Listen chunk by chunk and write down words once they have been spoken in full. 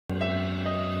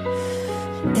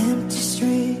Empty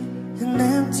street, an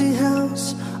empty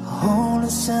house, a hole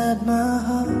inside my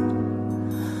heart.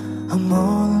 I'm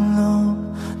all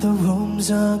alone, the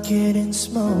rooms are getting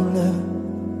smaller.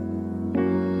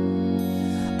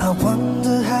 I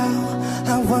wonder how,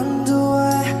 I wonder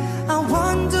why, I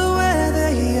wonder where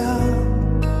they are.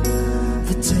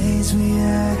 The days we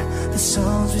had, the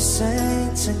songs we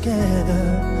sang together.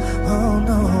 Oh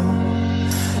no.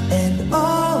 And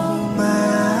oh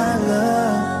my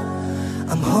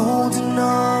love, I'm holding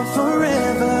on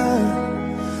forever,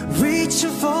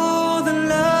 reaching for the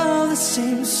love that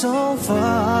seems so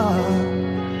far.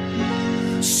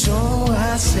 So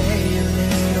I say a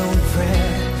little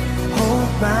prayer,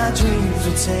 hope my dreams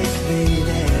will take me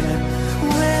there,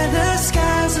 where the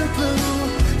skies are blue,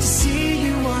 to see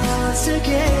you once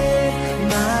again.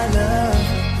 My love,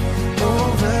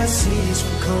 overseas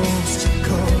from coast to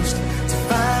coast, to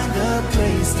find a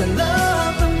place to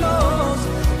love the most,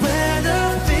 where the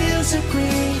fields are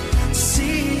green, to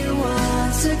see you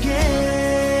once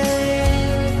again.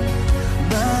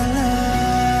 My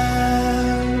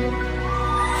love,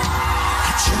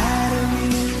 I try to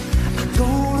read, I go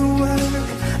to work,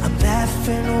 I'm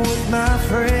laughing with my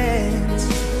friends,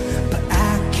 but I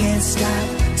can't stop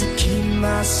to keep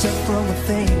myself from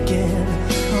thinking.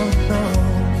 Oh no.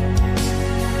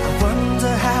 I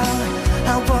wonder how,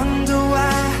 I wonder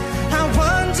why, I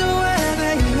wonder where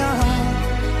they are.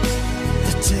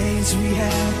 The days we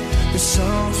had, the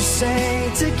songs we sang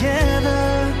together.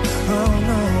 Oh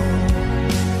no.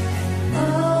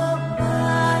 Oh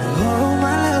my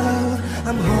love,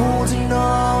 I'm holding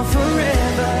on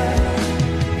forever,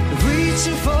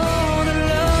 reaching for the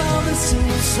love that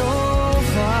seems so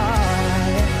far.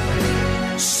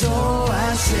 So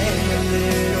I say a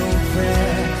little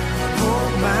prayer,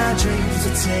 hope my dreams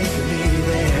will take me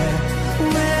there,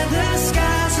 where the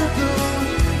skies are blue,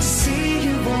 to see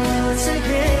you once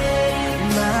again.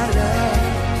 My love,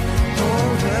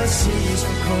 overseas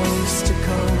from coast to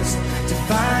coast, to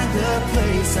find the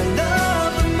place I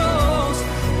love the most,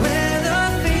 where the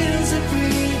fields are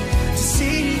green, to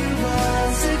see you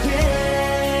once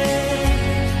again,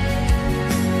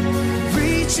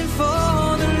 reaching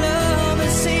for the love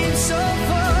that seems so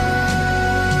far.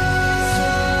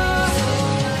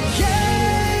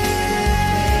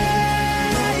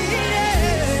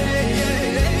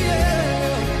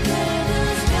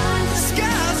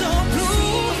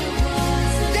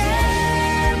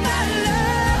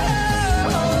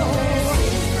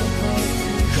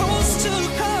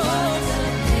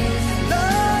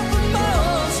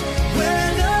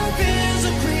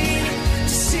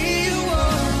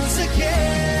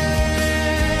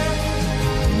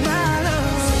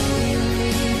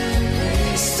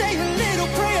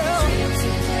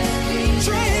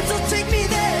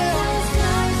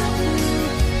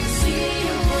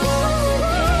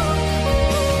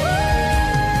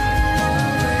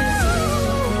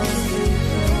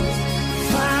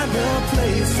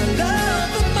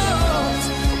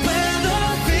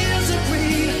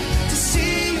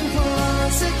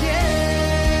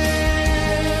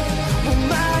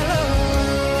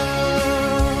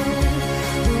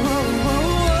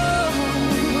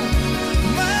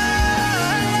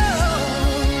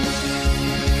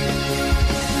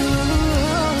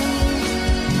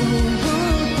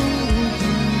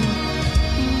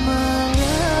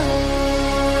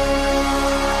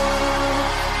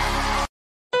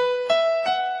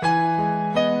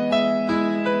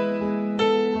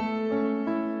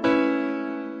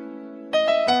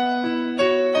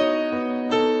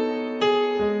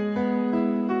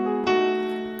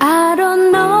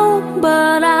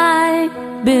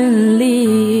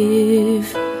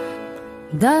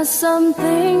 That some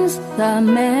things are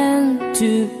meant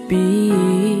to be,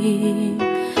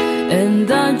 and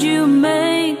that you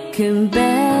make him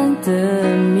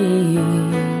better me.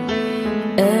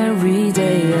 Every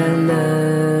day I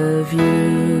love you.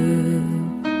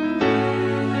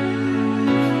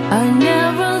 I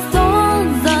never thought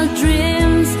that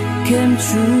dreams came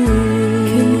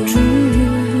true,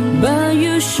 but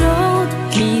you showed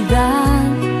me that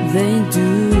they do.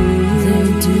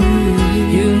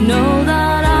 You know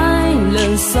that I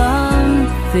learn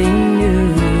something new.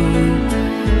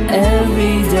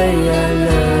 Every day I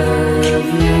love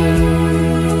you.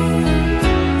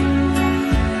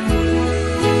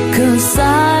 'Cause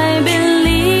I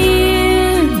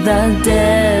believe that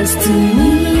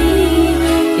destiny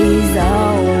is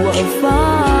out of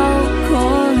our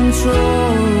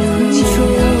control,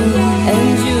 and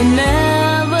you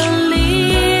never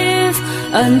leave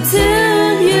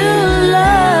until you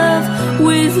love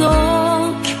with all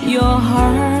your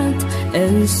heart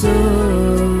and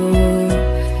soul.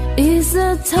 It's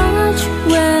a touch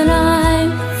when I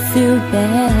feel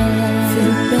bad.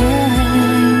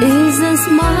 Is a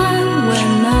smile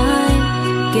when I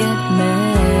get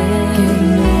mad.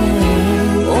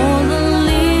 All the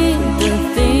little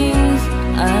things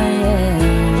I am.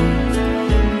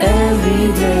 Every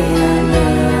day I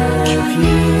love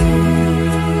you.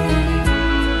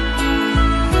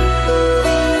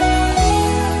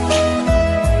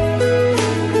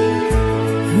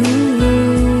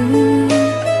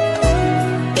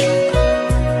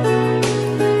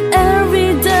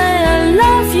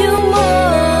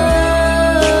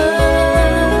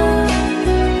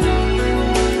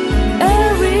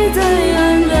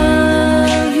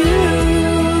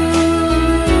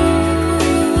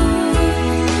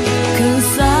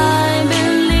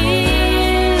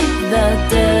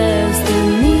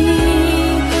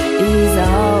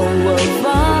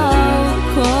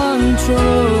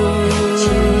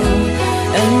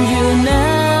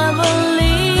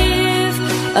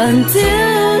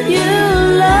 Until you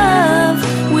love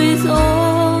with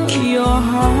all your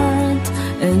heart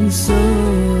and soul.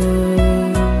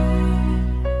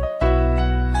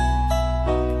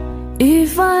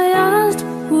 If I asked,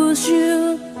 would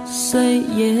you say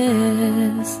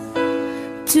yes?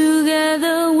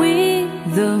 Together we're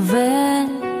the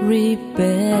very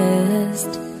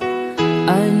best.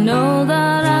 I know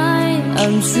that I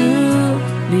am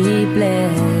truly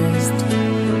blessed.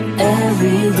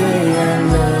 Every day I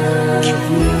love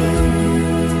you.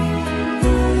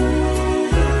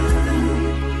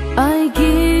 I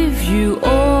give you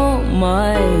all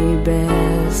my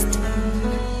best.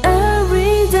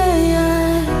 Every day I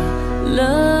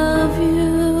love you.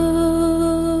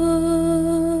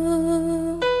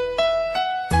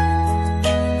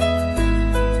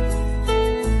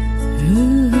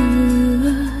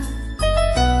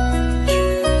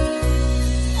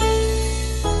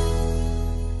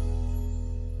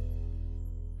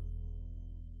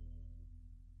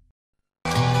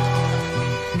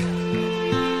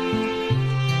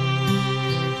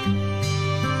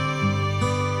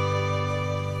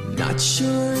 Not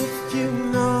sure if you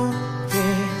know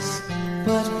this,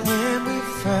 but when we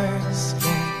first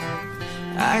met,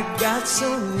 I got so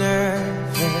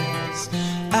nervous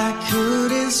I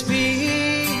couldn't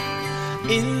speak.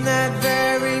 In that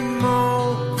very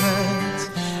moment,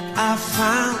 I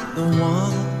found the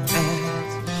one,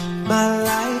 and my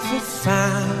life had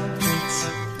found its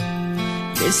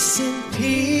missing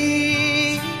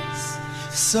piece.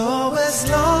 So as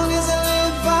long as I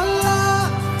live, I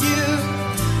love you.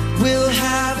 Will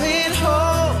have it,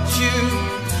 hold you.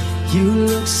 You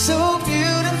look so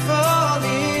beautiful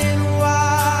in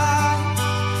white.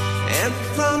 And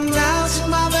from now to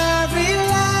my very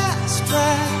last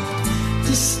breath,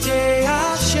 this day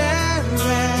I'll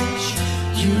cherish.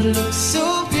 You look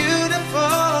so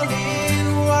beautiful in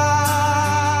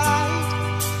white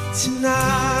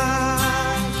tonight.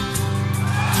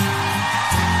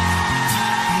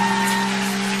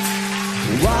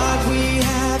 What we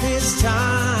have is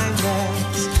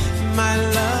timeless. My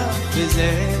love is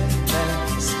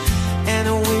endless. And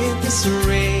with this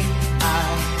ring I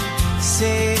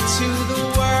say to the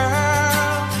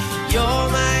world, you're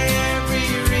my every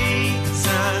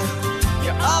reason.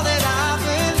 You're all that I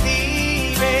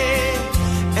believe in.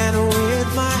 And with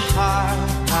my heart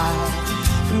I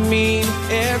mean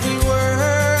every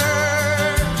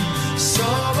word. So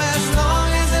as long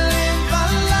as I live, I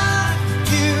love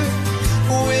you.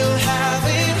 Will have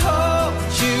it, hold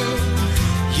you.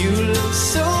 You look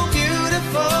so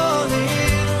beautiful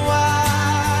in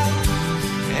white.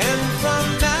 And from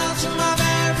now to my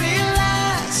very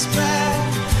last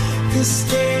breath, this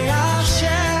day I'll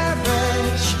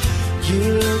cherish. You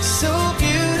look so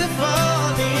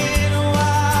beautiful in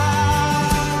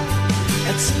white.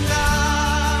 And tonight,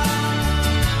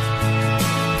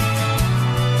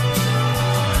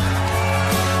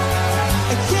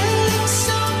 you look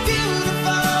so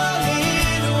beautiful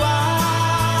in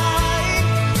white.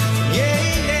 Yeah,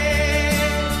 yeah.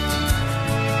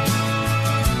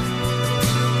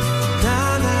 Na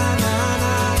na na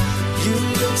na. You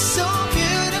look so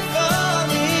beautiful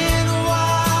in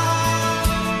white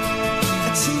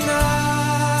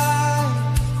tonight.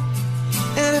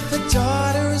 And if a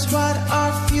daughter is what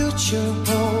our future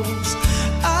holds,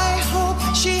 I hope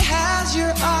she has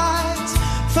your eyes,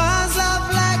 finds love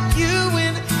like you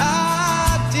and I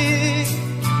did.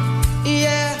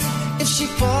 Yeah, if she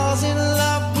falls in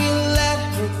love, we'll let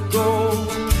her go.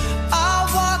 I'll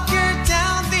walk her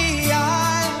down the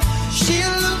aisle. She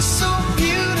looks so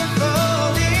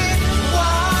beautiful in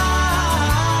white.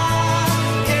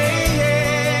 Yeah,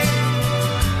 yeah.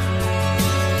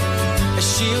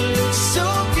 She looks so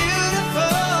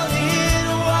beautiful in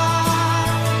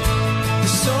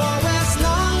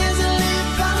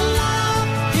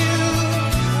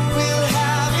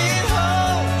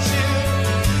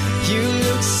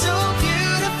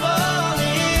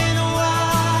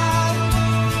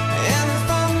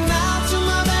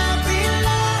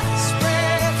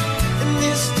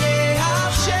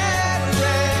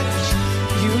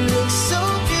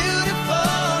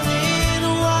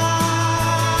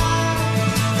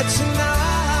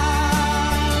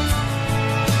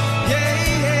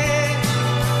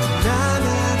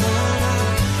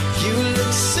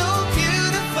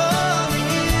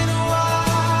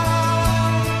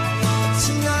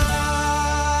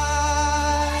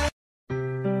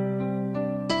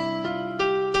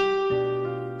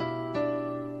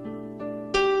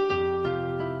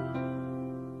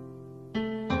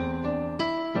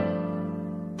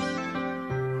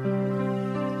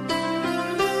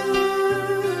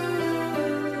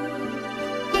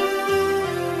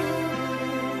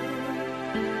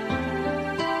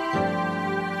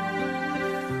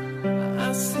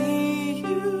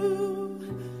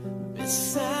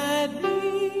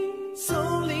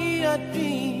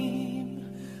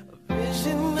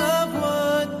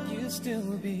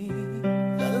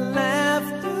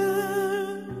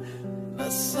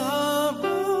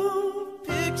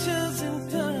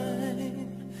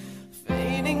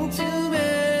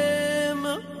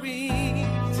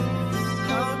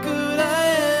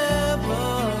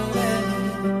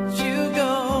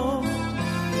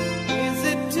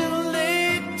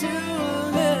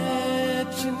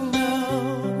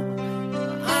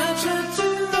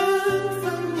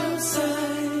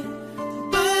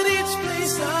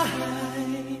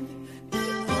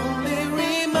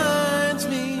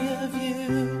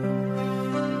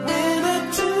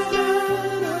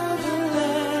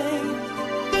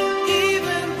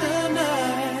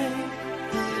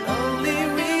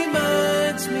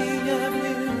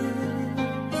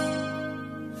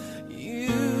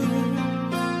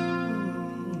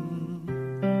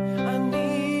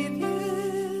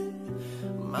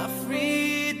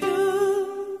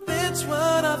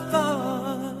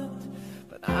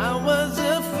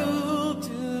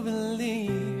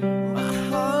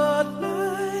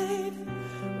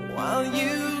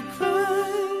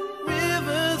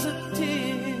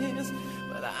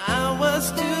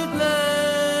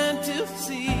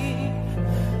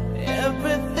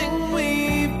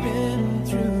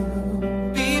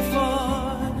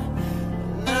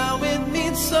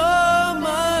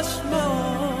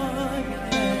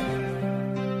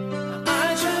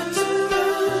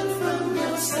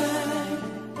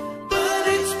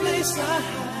place I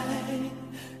hide.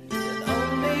 It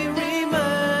only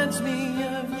reminds me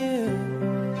of you.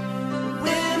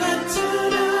 When I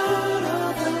turn out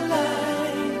all the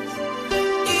lights,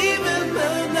 even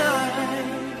the night,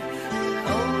 it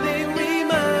only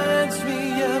reminds me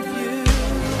of you.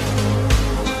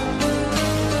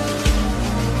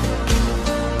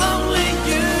 Only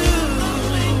you.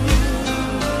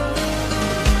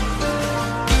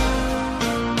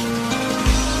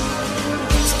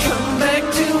 Come back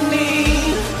to me.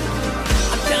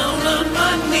 I'm down on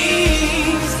my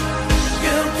knees.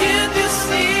 Girl, can't you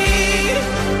see?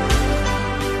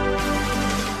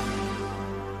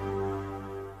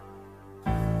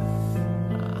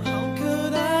 How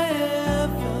could I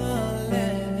ever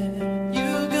let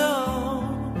you go?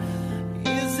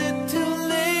 Is it too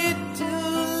late to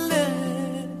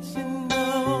let you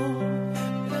know?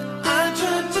 I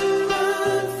tried to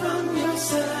run from your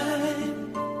side,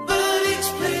 but each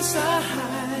place I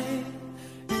hide,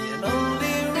 it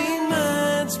only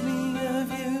reminds me of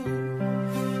you.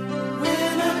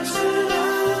 When I turn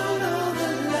out all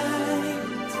the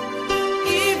lights,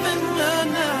 even the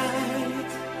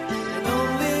night, it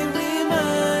only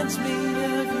reminds me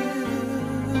of you.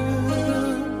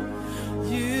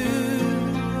 You.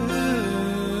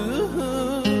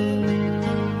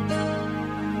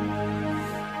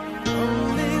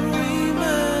 Only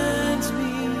reminds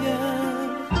me of you.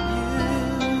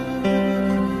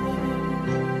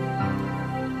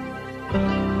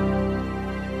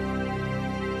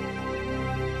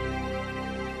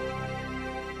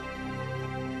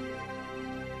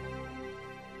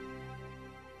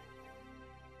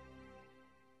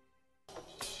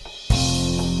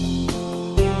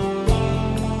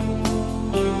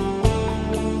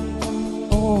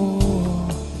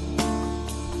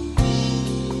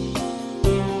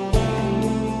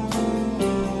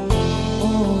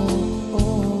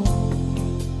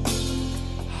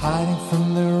 Hiding from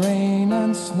the rain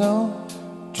and snow,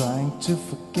 trying to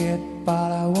forget,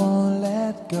 but I won't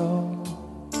let go.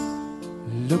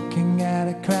 Looking at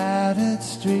a crowded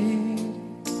street,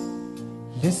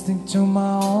 listening to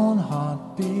my own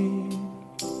heartbeat.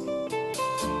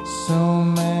 So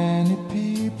many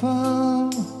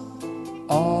people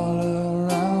all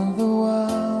around the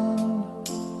world.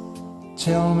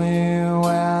 Tell me,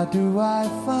 where do I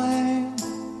find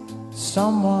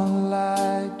someone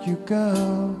like you,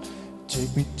 girl?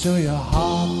 Take me to your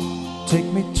heart, take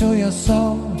me to your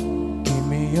soul. Give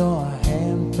me your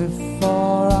hand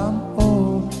before I'm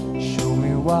old. Show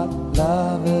me what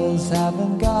lovers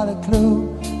haven't got a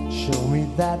clue. Show me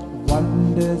that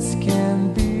wonders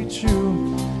can be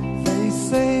true. They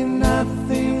say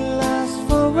nothing lasts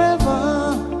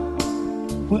forever.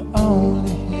 We're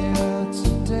only here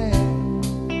today.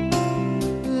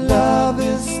 Love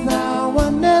is now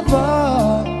or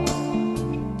never.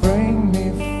 Bring me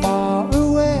far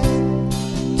away.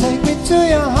 Take me to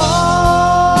your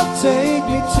heart, take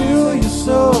me to your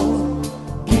soul.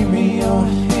 Give me your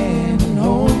hand and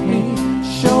hold me.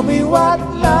 Show me what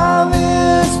love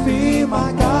is, be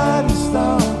my guiding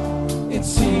star.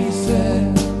 It's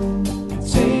easy.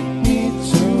 Take me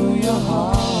to your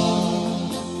heart.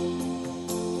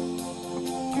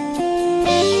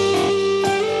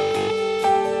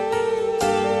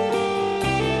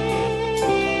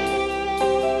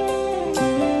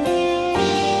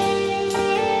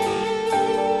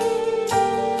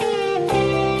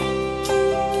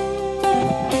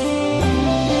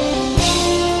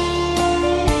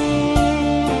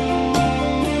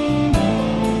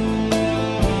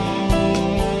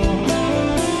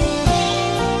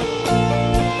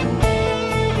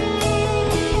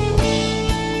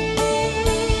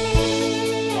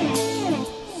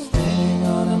 Standing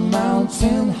on a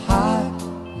mountain high,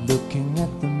 looking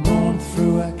at the moon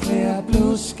through a clear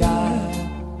blue sky.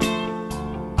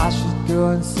 I should go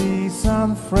and see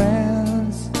some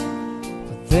friends,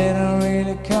 but they don't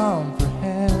really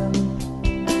comprehend.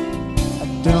 I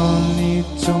don't need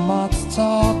too much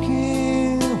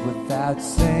talking without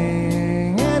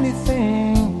saying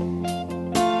anything.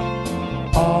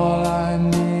 All I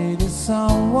need is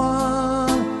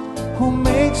someone who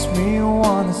makes me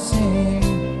wanna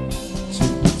sing.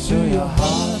 Take me to your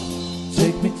heart,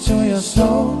 take me to your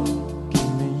soul.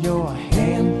 Give me your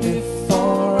hand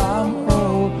before I'm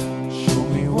old. Show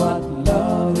me what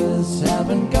lovers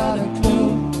haven't got a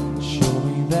clue. Show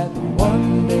me that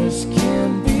wonders can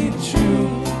be true.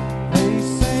 They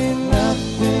say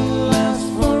nothing lasts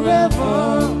forever.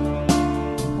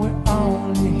 We're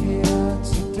only here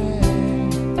today.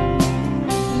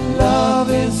 Love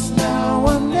is now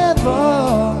or never.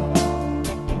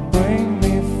 Bring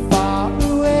me far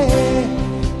away.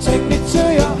 Take me to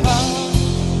your heart.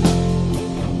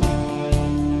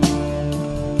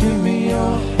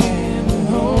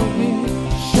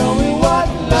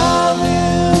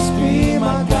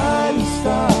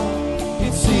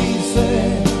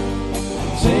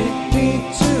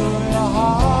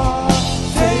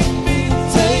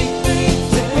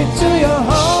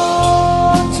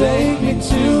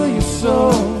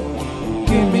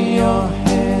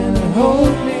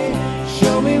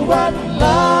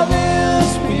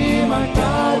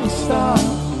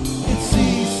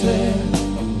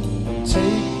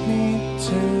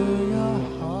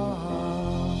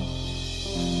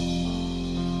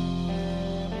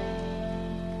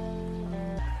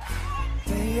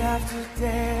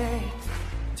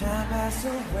 pass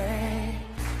away,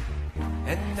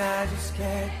 and I just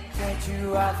can't get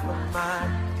you off my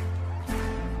mind.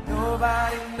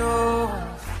 Nobody knows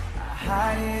I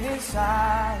hide it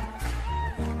inside.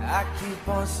 I keep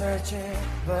on searching,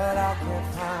 but I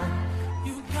can't find.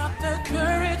 You got the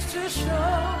courage to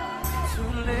show, to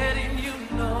letting you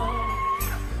know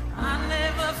I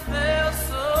never felt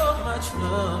so much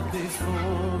love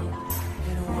before.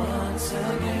 And once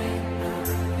again I'm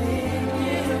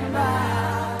thinking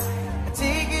about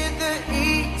taking the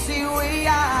easy way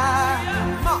out.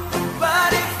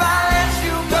 But if I let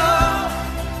you go,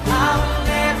 I will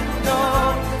never know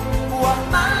what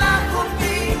my life will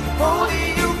be.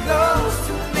 Holding you close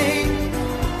to me,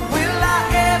 will I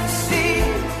ever see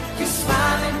you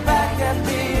smiling back at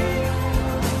me?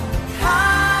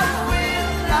 How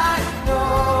will I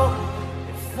know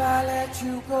if I let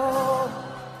you go?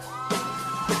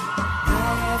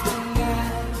 Night after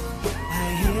night, I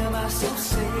hear myself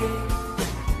say,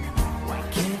 why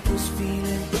can't this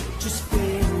feeling just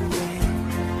fade away?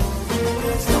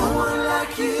 There's no one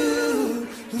like you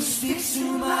who speaks to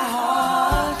my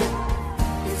heart.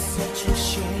 It's such a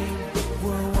shame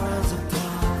we're worlds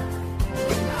apart.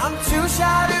 I'm too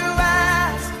shy to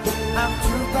ask, I'm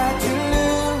too bad to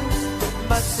lose,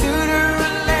 but sooner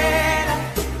or later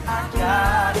I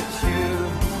gotta choose.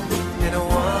 And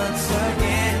once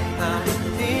again I'm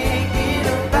thinking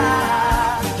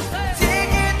about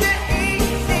taking the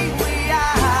easy way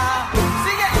out.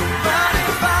 Sing it! But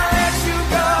if I let you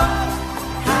go,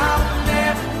 I will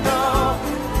never know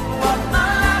what my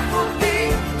life will be.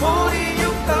 Holding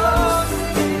you close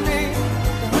to me,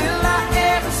 will I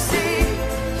ever see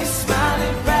you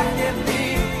smiling back at me?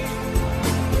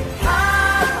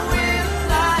 How will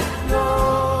I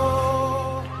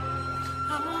know?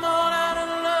 I'm all out of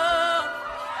love,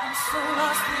 I'm so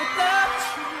lost without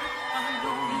you. I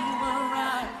know you were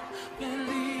right, been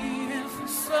leaving for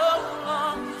so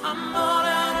long. I'm all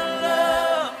out of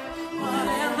love, what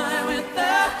am I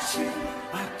without you?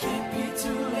 I can't be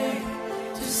too late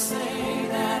to say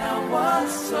that I was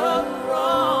so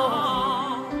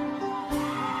wrong.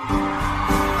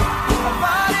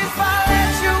 But if I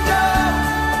let you go,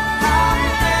 I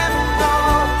will never know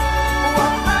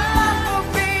what my life will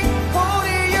be.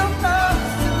 Holding you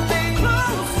close to me,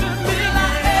 will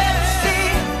I ever see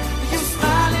you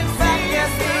smiling back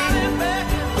at me?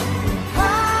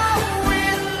 How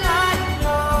will I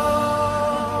know?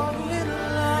 Will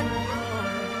I know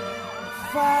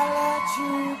if I let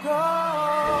you go?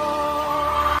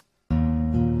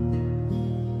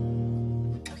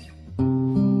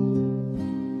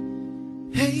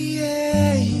 Hey,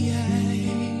 yeah, yeah.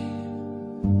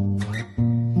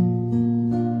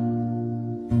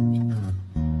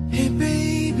 Hey,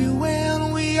 baby, when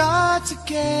we are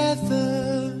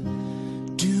together,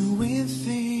 doing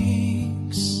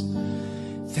things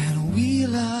that we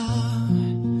love.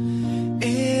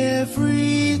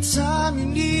 Every time you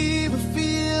need me,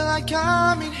 feel like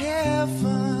I'm in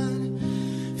heaven,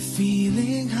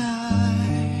 feeling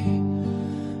high.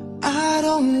 I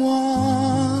don't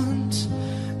want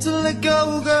to let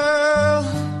go, girl.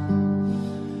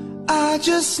 I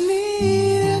just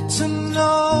need to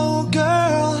know,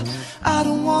 girl. I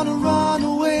don't wanna run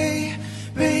away,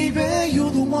 baby.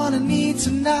 You're the one I need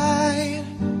tonight.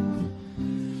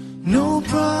 No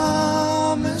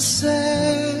promises,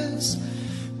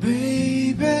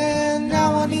 baby. Now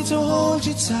I need to hold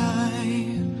you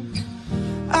tight.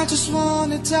 I just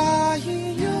wanna die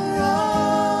in your arms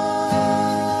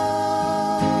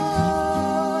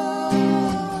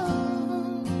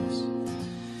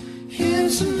here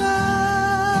tonight.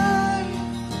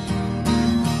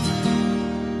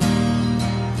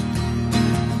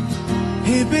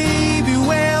 Hey, baby,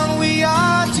 when we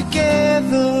are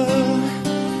together,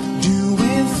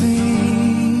 doing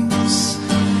things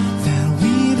that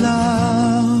we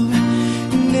love.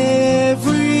 And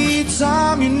every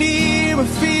time you need me,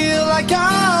 feel like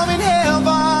I'm in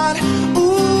heaven.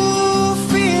 Ooh,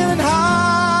 feeling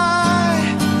high.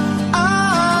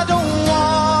 I don't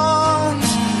want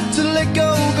to let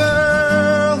go,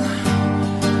 girl.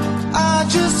 I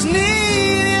just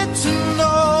need to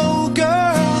know,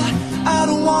 girl. I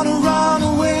don't wanna run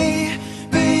away,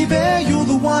 baby. You're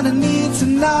the one I need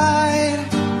tonight.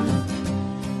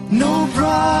 No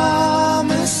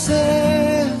promises,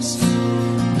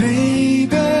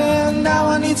 baby. Now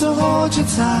I need to hold you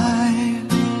tight.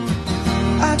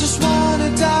 I just wanna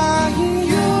die in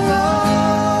your arms.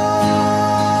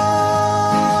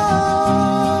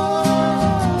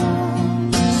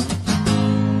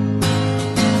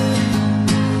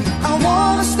 I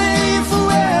wanna stay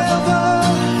forever.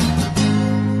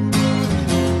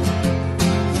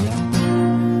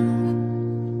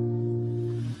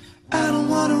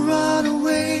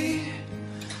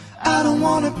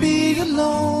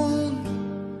 alone.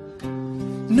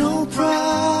 No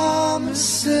promises,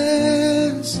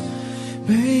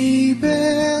 baby.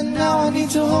 Now I need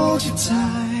to hold you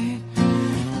tight,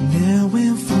 now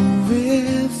and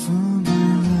forever, my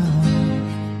love.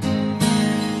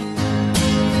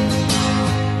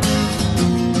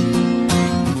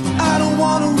 I don't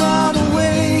wanna run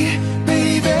away,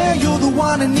 baby. You're the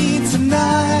one I need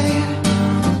tonight.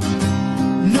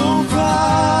 No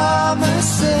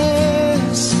promises,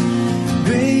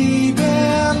 baby.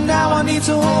 Now I need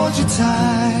to hold you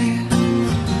tight.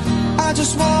 I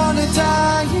just wanna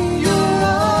die in your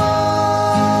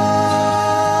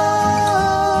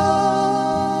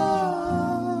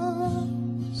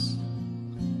arms.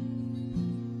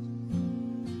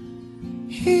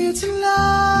 Here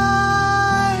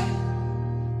tonight,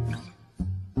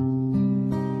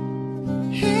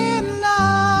 here tonight.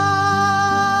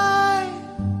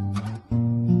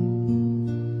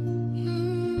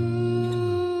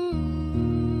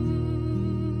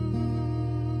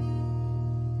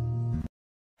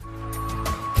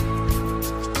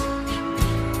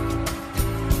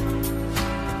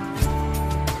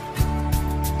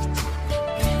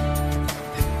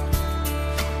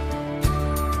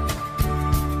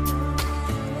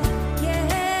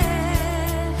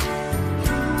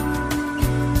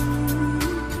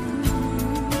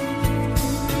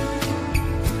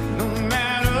 No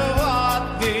matter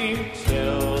what they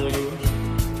tell you,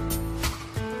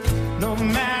 no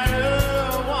matter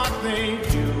what they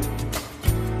do,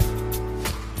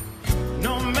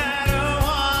 no matter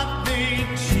what they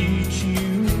teach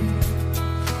you,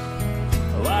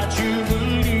 what you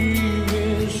believe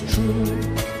is true.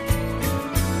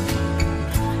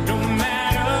 No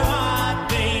matter what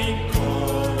they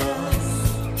call us,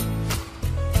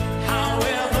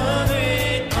 however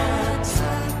they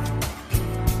attack,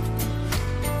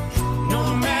 no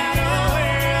matter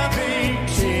where they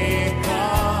take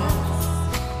us,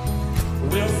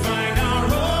 we'll find our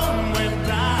own way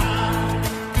back.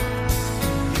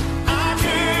 I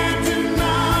can't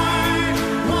deny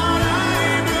what I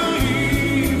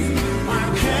believe. I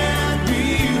can't be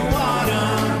what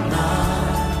I'm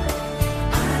not.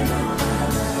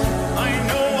 I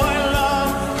know I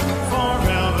love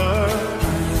forever.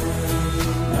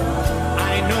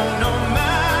 I know no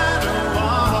matter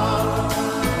what.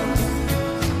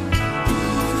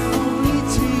 Only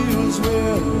tears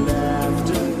were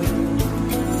laughter.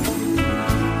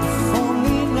 If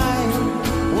only night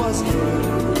was day.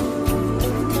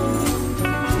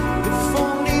 If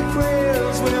only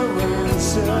prayers were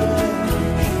answered.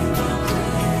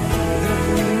 If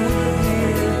we would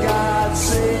hear God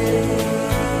say,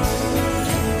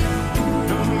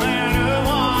 No matter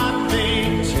what they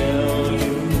tell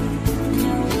you,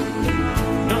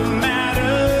 no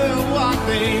matter what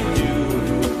they do,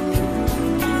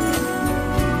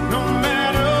 no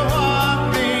matter what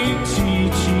they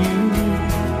teach you,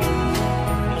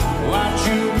 what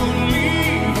you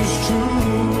believe is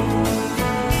true.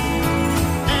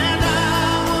 And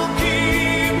I will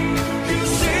keep you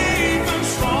safe and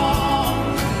strong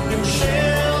and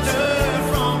sheltered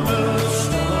from the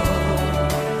storm.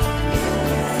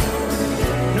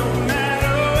 No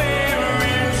matter where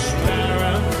it's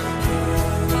barren,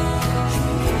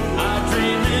 our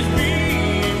dream is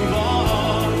being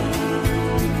born.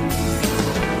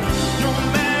 No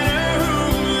matter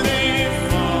who they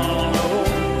follow,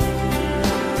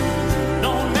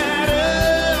 no matter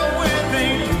where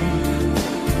they lead,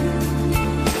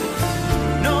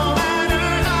 no matter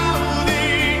how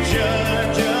they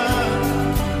judge us,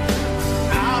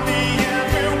 I'll be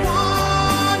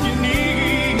everyone you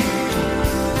need.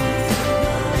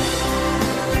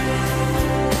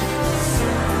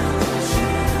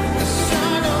 The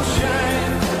sun will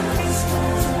shine,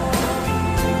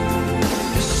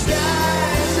 the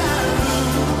skies are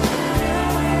blue.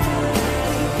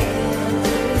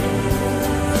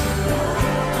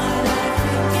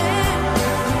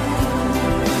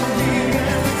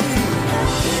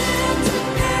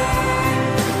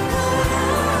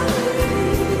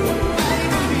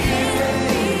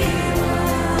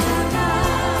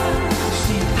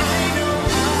 See, I know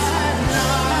I'm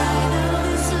not.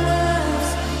 This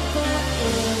love's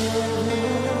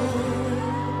forever.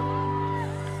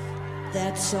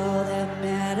 That's all that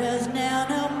matters now,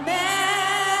 no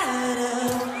matter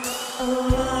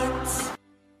what.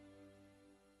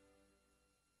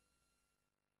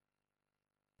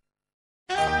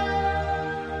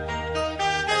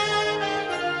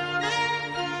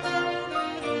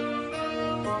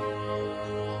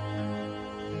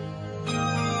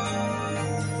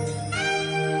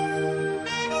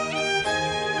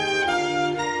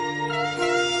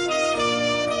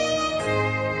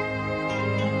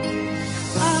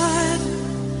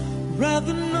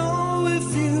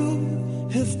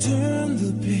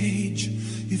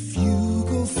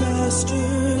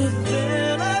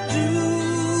 than I do.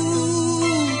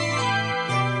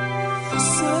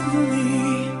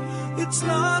 Suddenly, it's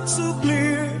not so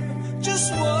clear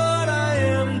just what I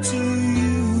am to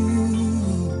you.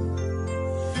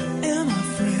 Am I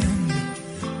friend?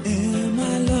 Am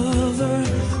I lover?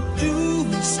 Do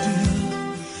we still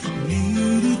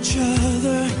need each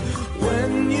other?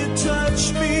 When you touch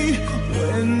me,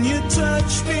 when you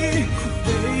touch me,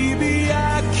 baby,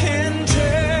 I can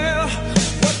tell.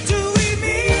 What do we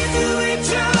mean to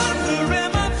each other?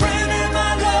 Am I friend? Am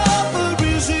I lover?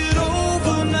 Is it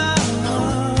over now?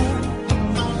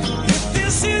 If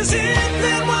this is it,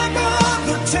 then why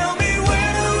bother? Tell me,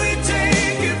 where do we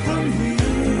take it from here?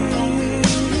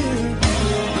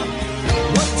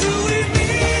 What do we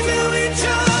mean to each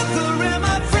other? Am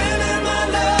I friend? Am I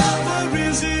lover?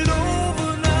 Is it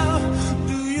over now?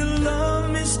 Do you love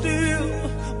me still,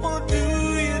 or do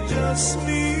you just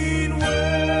mean well?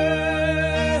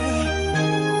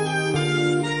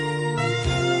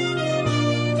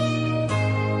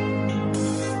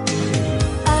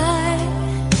 I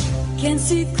can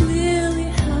see clearly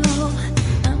how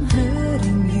I'm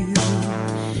hurting you.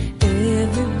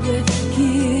 Every breath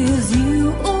gives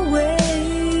you away.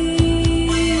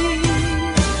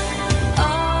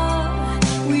 Are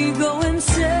we going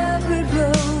separate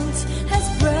roads? Has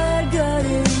pride got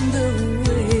in the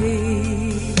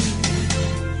way?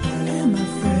 Am I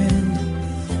friend?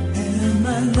 Am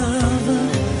I lover?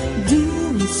 Do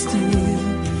we still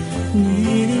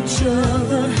need each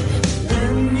other?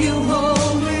 When you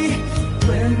hold me,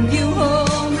 when you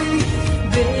hold me,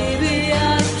 baby, I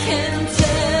can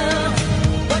tell.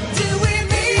 What do we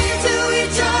mean to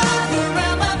each other?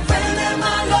 Am I friend? Am I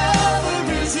lover?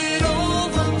 Is it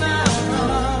over now?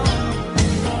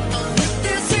 If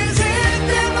this is it,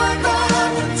 then my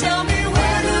God, tell me,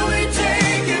 where do we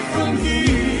take it from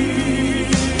here?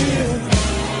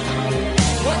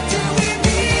 What do we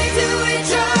mean to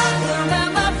each other?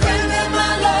 Am I friend? Am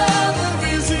I lover?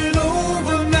 Is it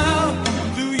over now?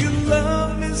 Do you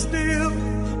love me still,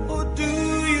 or do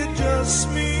you just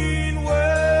mean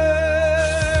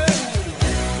well?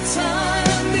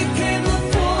 Time became a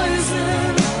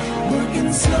poison,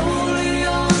 working slowly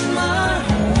on my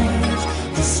heart,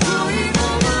 destroying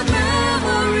all my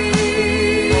memories.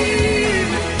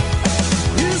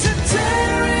 Is it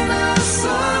tearing us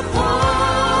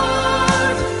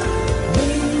apart?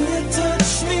 When you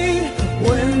touch me,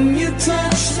 when you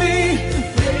touch me,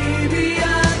 baby, I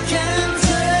can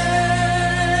tell.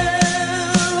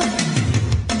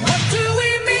 What do we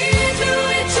mean to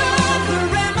each other?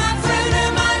 Am I friend?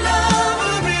 Am I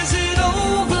lover? Is it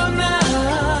over now?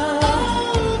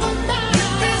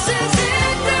 If this is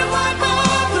it, then why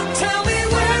bother? Tell me,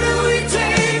 where do we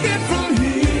take it from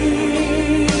here?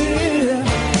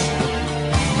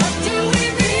 What do we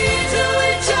mean to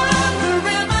each other?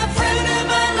 Am I friend? Am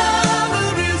I lover?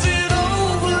 Is it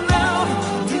over now?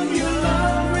 Do you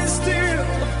love me still,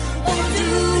 or do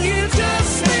you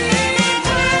just mean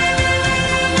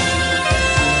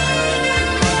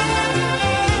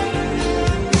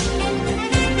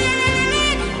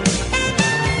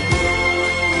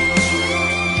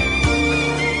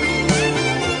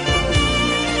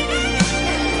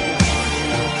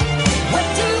What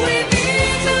do we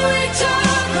mean to each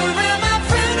other? Am I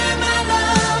friend? Am I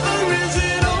lover? Is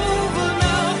it over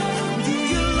now? Do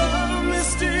you love me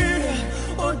still,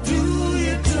 or do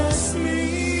you just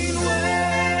mean well?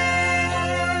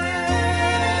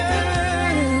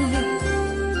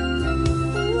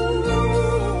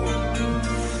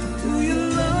 Do you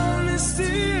love me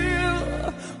still,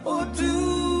 or do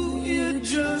you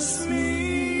just mean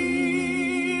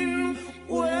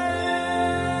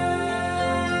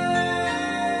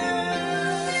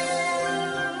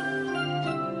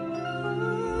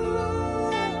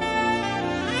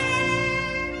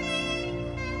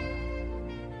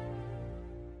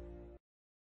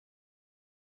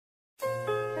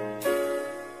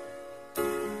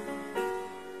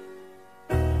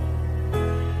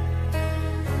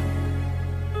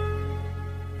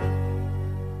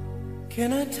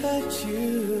Can I touch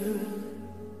you?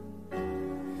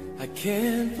 I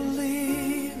can't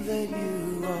believe that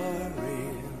you are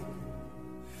real.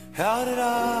 How did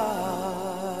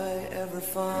I ever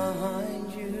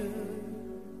find you?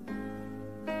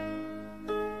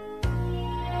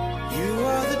 You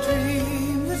are the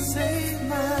dream that saved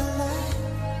my life.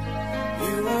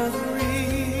 You are the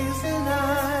reason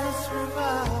I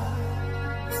survive.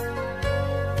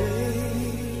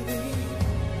 Baby,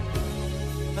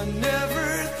 I never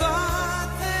thought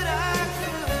that I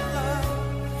could love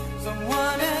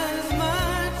someone as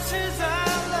much as I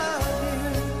love you.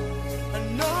 I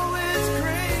know it's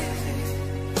crazy,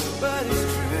 but it's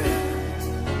true.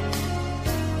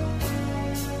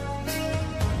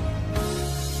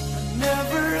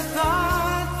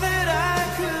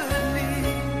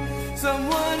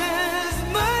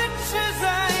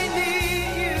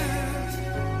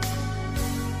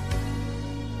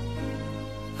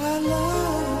 I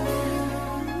love you.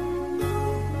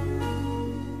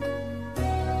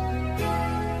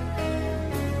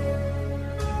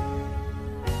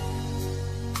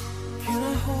 Can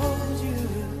I hold you?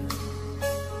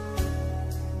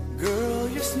 Girl,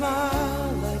 your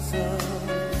smile lights up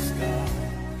the sky.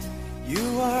 You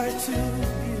are too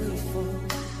beautiful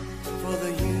for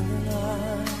the human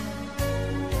eye.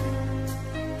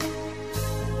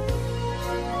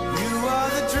 You are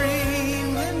the dream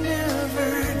that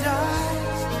never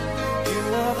dies. You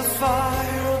are the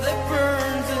fire that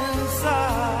burns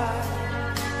inside.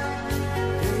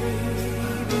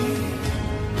 Baby,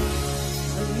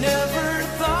 I never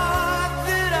thought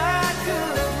that I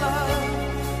could love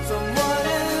someone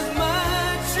as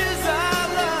much as I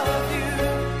love you.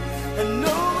 I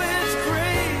know it's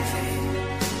crazy,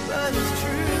 but it's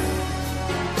true.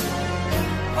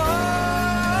 Oh,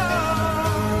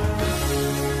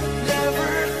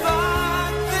 never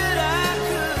thought that I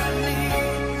could need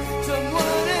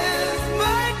someone as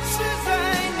much as I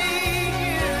need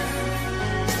you.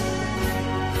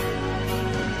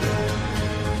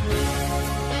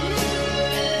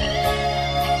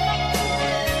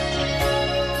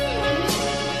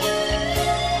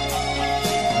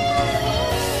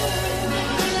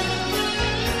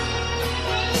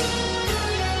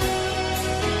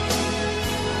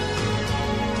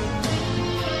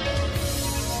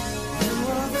 You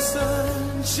are the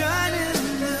sunshine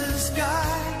in the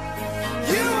sky.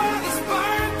 You are the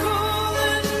sparkle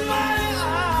in my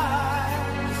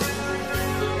eyes.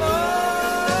 Oh,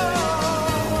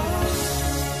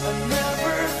 I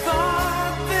never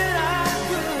thought that I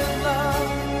could love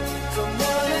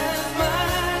someone as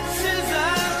much as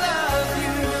I love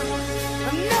you.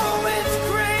 I know it's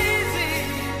crazy,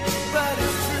 but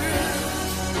it's true.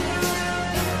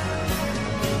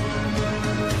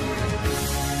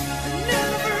 I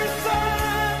never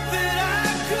thought that I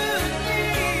could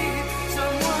need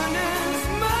someone as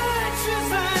much as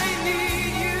I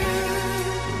need you.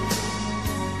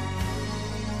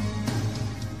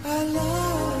 I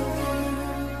love you.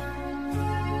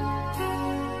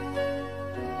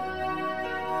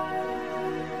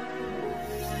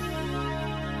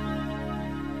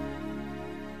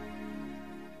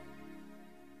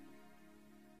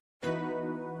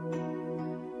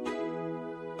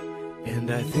 And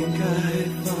I think I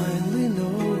finally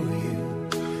know you.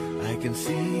 I can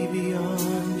see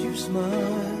beyond your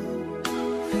smile.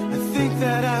 I think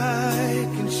that I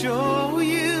can show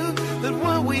you that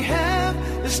what we have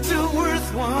is still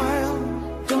worthwhile.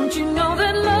 Don't you know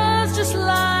that love's just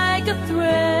like a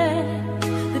thread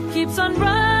that keeps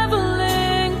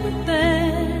unraveling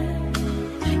within?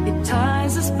 It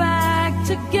ties us back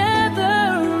together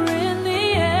in the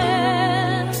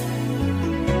end.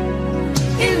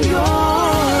 In your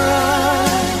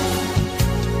eyes,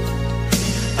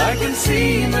 I can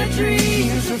see my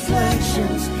dreams'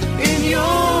 reflections. In your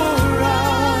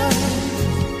eyes,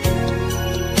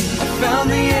 I found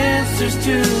the answers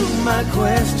to my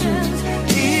questions.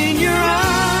 In your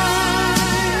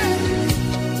eyes,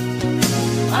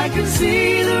 I can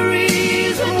see the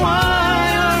reason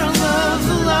why our love's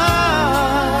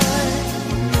alive.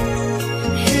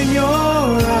 In your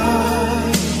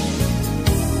eyes,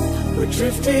 we're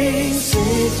drifting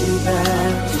safely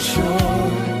back to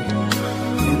shore.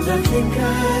 And I think I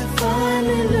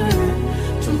finally learned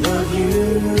to love you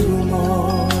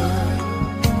more.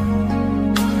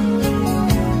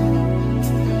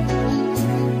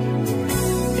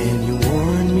 And you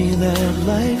warned me that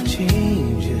life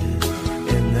changes,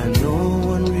 and that no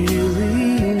one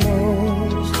really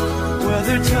knows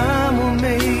whether time will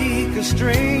make us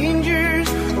strangers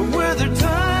or whether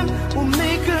time will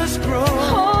make us grow.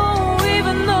 Oh,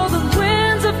 even though the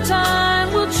winds of time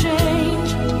will change,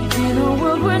 in a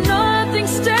world where nothing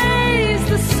stays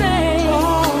the same.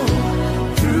 Oh,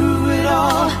 through it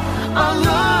all, our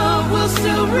love will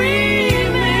still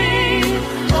remain.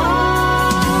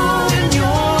 Oh, in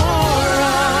your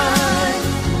eyes,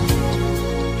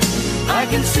 I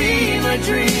can see my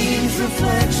dreams'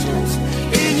 reflections.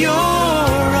 In your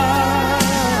eyes,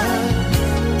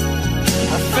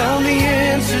 I found the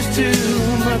answers to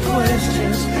my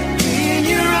questions. In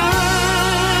your eyes,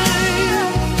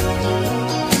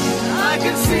 I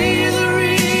can see the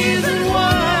reason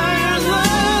why our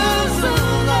love's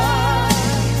alive.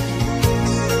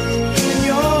 In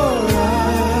your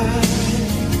eyes,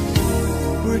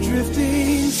 we're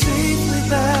drifting safely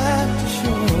back to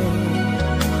shore.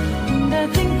 And I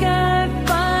think I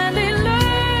finally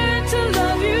learned to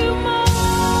love you more.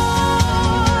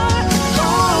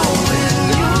 Oh, in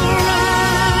your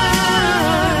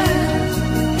eyes,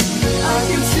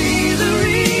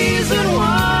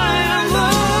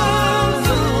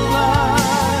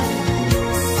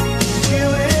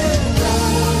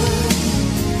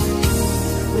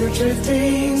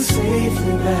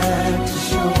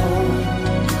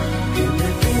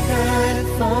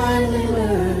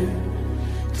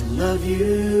 love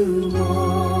you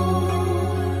more.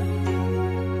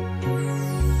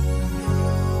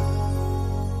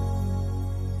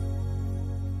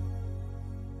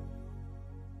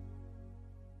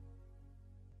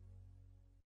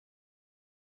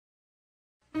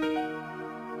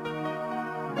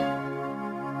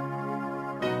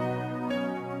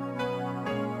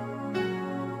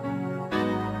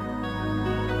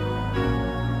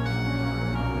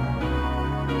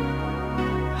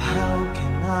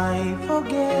 I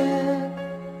forget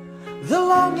the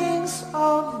longings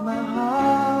of my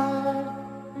heart.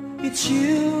 It's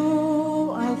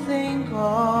you I think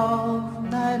of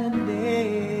night and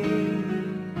day.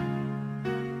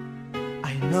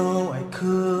 I know I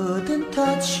couldn't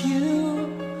touch you,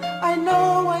 I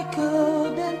know I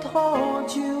couldn't hold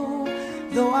you,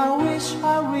 though I wish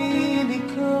I really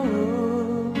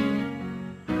could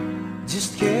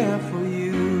just care for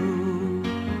you.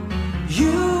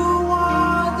 You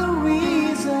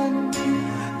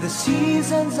the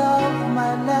seasons of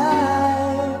my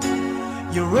life,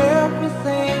 you're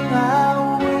everything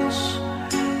I wish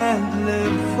and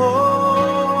live for.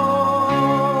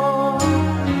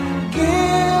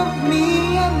 Give me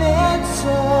an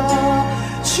answer,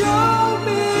 show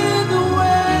me the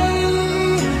way.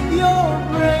 You're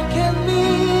breaking me,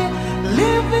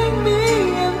 leaving me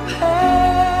in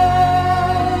pain.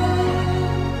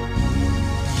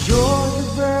 You're the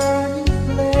burning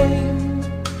flame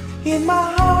in my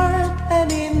heart and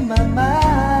in my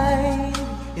mind.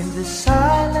 In the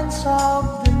silence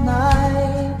of the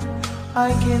night,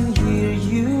 I can hear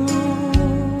you.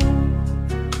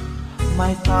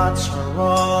 My thoughts are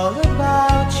all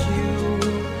about you,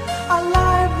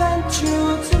 alive and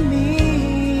true to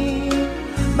me.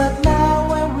 But now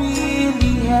I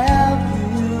really have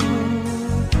you,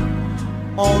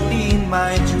 only in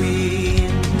my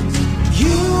dreams.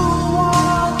 You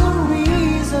are the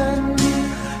reason,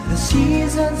 the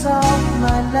seasons of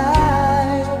my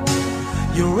life.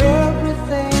 You're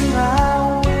everything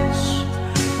I wish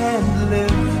and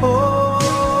live for.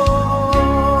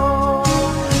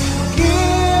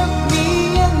 Give me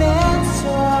an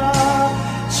answer,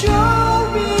 show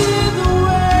me the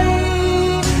way.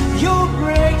 You're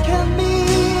breaking me,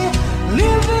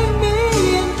 leaving me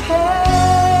in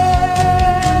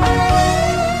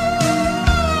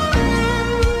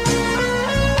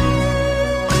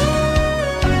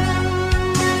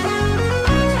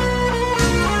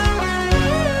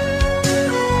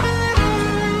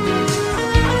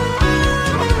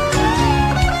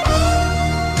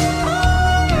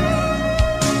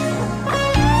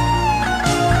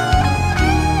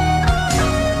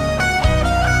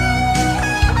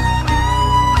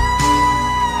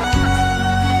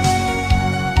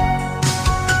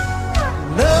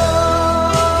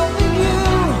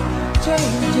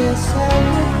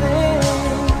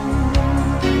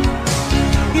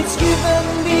it's given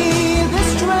me the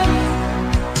strength,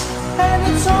 and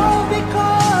it's all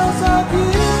because of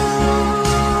you.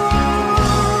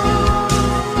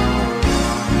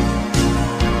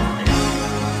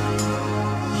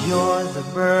 You're the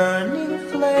burning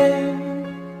flame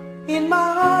in my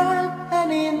heart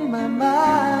and in my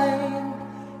mind.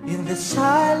 In the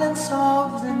silence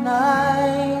of the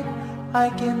night, I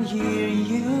can hear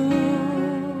you.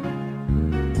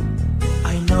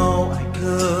 I know I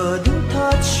couldn't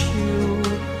touch you,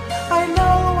 I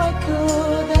know I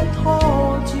couldn't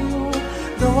hold you,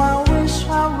 though I wish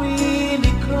I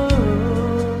really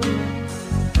could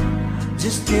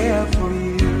just care for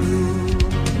you.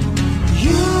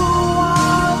 You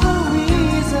are the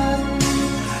reason,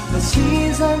 the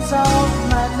seasons of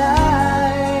my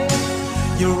life.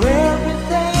 You're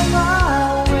everything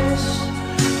I wish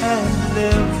and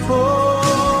live for.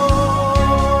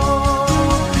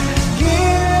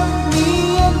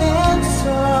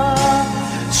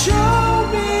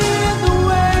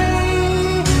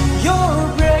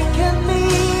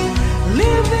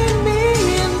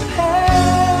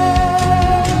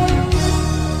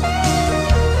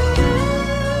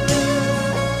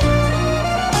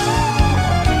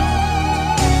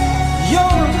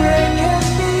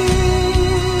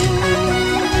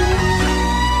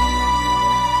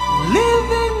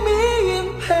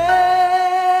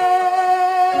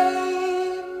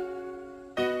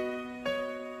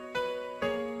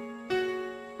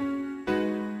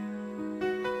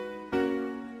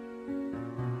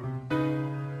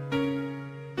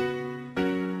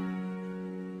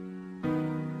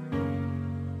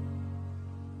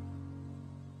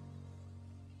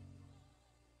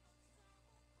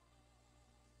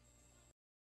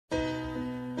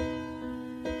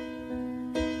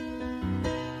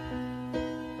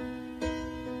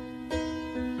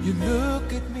 You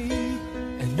look at me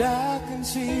and I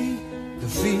the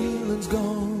feeling's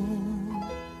gone.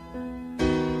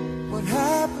 What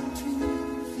happened to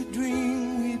the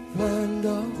dream we planned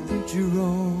off that you're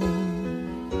on?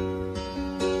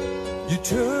 You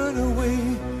turn away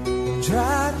and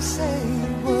try to say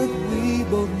what we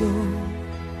both know,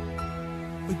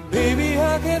 but baby,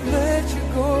 I can't let you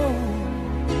go,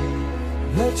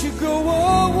 let you go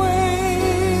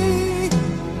away.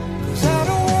 'Cause I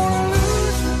don't wanna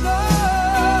lose your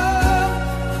love,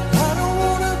 I don't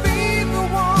wanna be the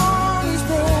one who's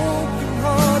broken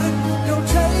hearted. Don't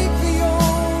take the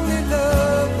only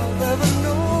love I've ever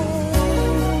known.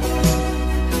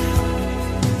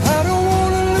 I don't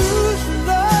wanna lose your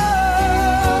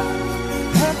love.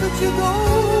 How could you go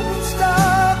and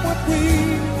stop what we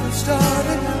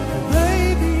started?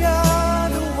 Baby, I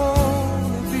don't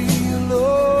wanna be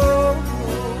alone.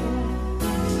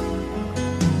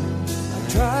 I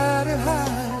try to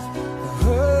hide the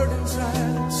hurt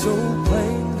inside, so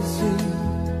plain to see.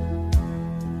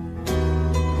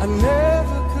 I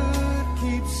never could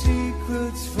keep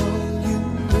secrets from you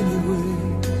anyway.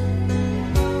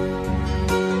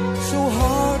 So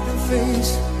hard to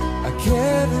face, I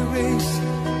can't erase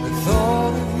the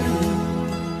thought of you.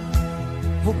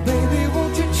 Oh baby,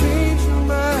 won't you change your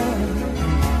mind?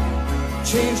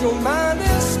 Change your mind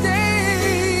and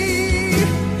stay.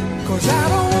 'Cause I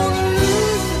don't wanna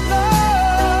lose your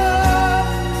love,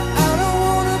 I don't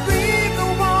wanna be the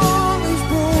one who's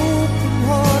broken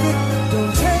hearted.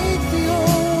 Don't take the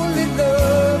only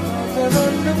love I've ever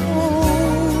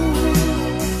known.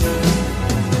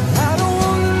 I don't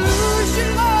wanna lose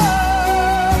your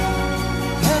love.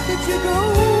 How could you go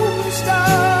and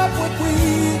stop what we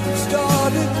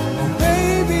started? Oh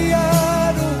baby, I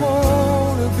don't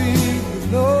wanna be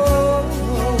alone.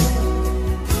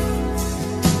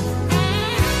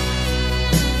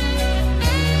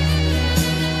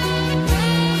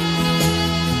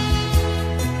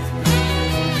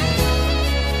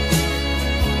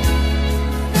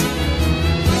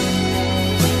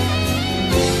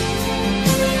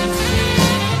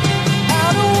 I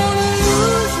don't wanna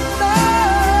lose your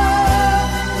love,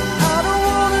 I don't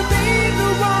wanna be the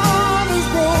one who's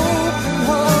broken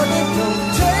hearted. Don't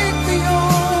take the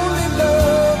only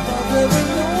love I've ever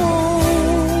known.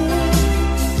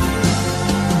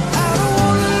 I don't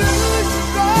wanna lose your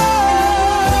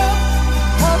love.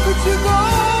 How could you go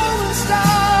and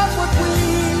stop what we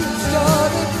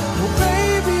started? Oh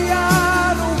baby, I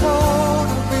don't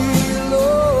wanna be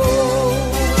alone.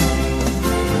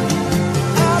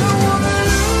 I don't wanna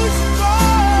lose your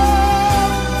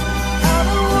love, I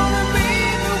don't wanna be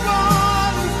the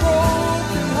one who's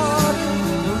broken hearted.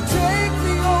 Don't take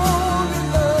the only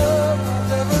love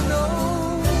I've ever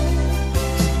known.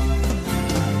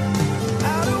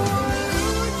 I don't wanna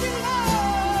lose your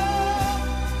love.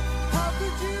 How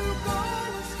could you go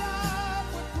and stop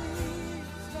what we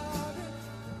started?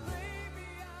 Baby,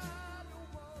 I don't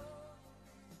wanna.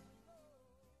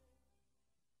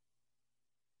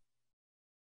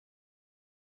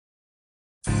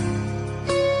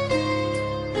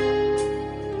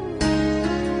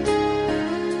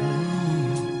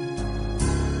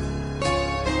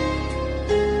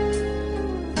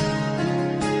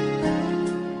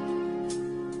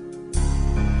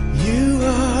 You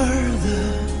are the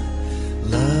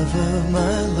love of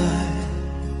my life.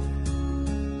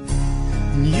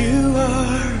 You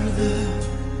are the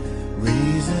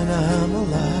reason I'm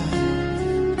alive.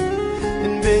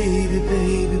 And baby,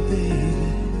 baby, baby,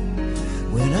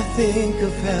 when I think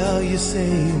of how you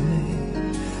saved me,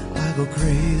 I go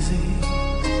crazy.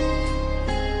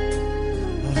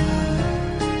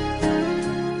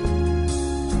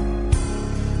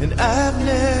 And I've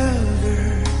never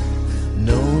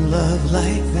known love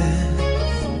like that.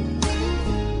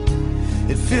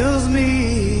 It fills me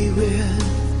with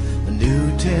a new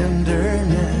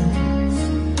tenderness.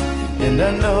 And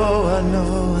I know, I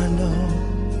know, I know,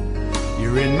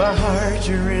 you're in my heart,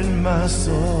 you're in my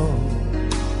soul.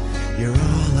 You're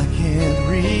all I can't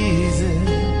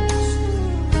resist.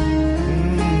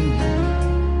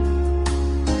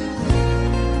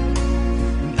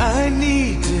 And I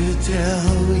need to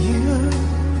tell you,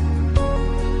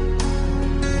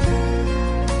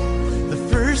 the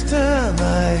first time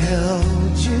I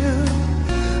held you,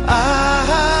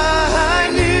 I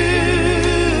knew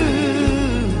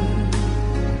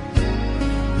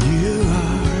you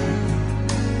are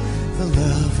the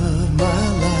love of my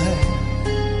life.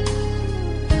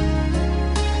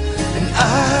 And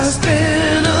I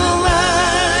spent a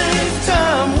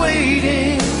lifetime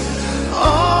waiting,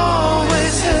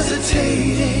 always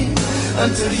hesitating,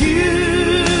 until you,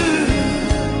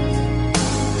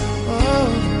 oh,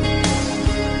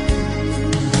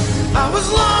 I was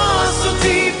lost. So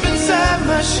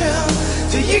my shell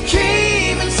till you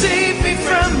came and saved me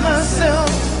from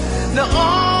myself. Now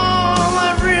all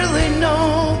I really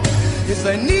know is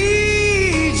I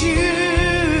need you.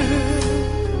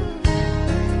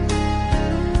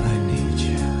 I need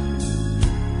you.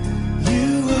 You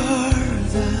are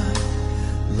the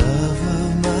love of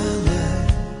my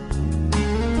life,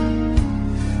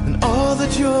 and all the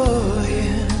joy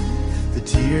and the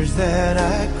tears that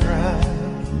I cry.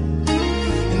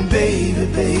 And baby,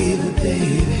 baby,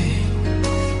 baby,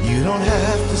 you don't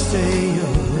have to say a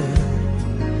word.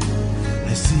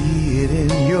 I see it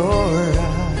in your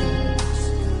eyes.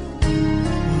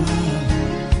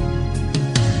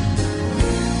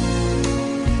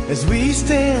 As we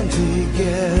stand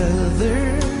together,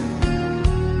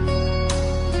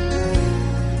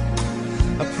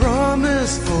 I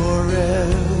promise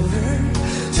forever,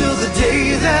 till the day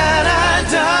that I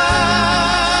die.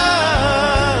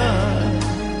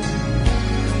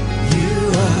 You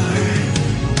are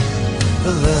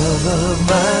the love of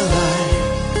my life.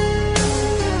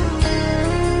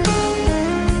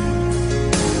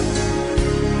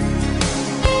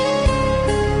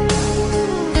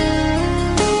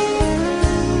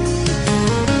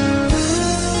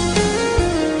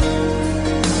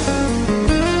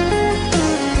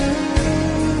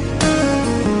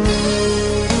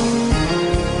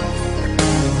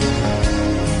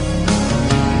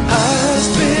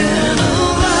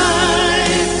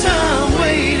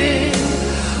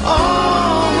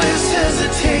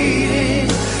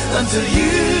 Until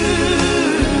you,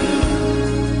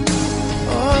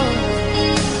 oh,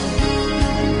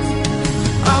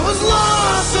 I was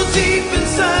lost so deep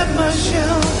inside my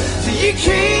shell till you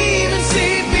came and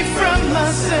saved me from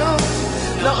myself.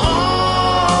 Now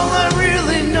all I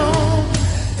really know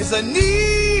is I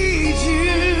need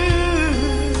you.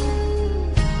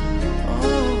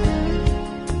 Oh,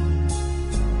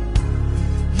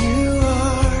 you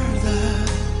are the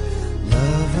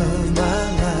love of my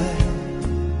life.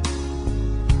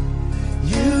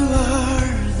 You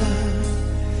are the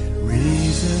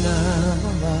reason I'm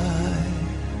alive.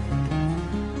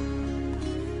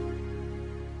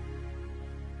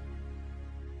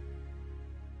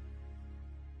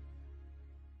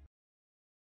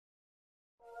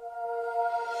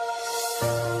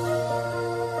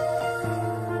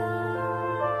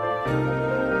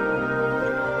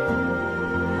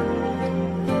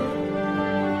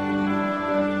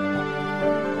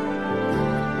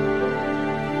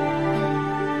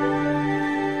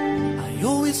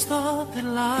 Thought that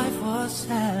life was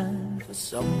sad for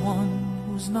someone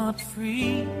who's not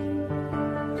free.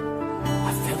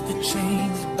 I felt the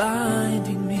chains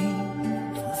binding me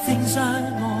from things I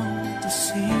longed to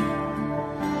see.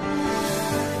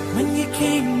 When you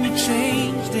came, you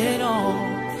changed it all.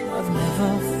 I've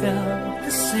never felt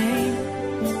the same.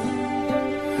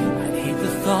 I'd hate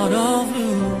the thought of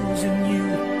losing you.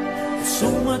 There's so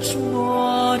much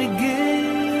more to give.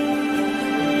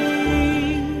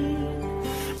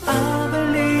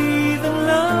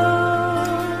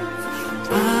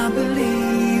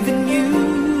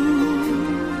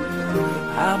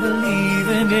 I believe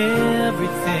in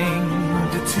everything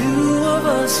the two of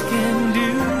us can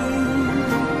do.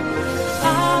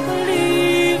 I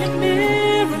believe in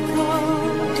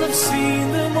miracles, I've seen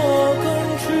them all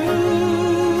come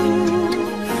true.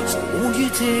 So won't you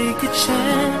take a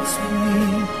chance with me,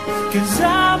 'cause I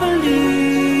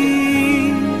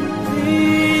believe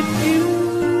in you.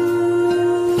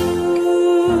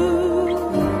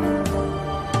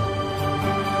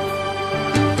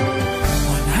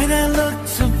 One night I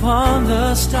looked upon the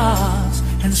stars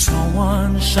and saw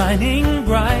one shining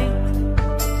bright,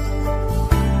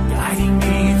 guiding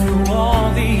me through all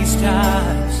these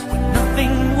times when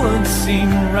nothing would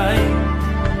seem right.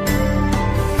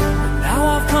 But now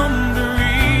I've come to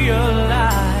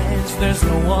realize there's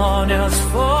no one else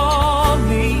for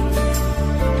me,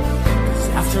 'cause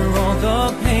after all the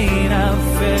pain I've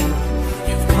felt,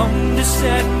 you've come to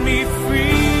set me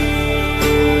free.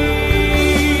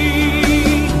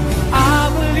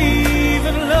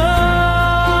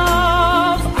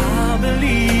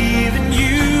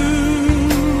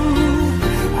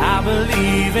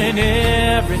 In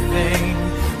everything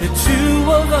the two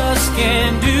of us can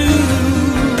do.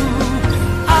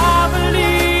 I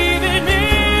believe in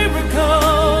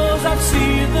miracles, I've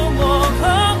seen them all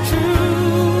come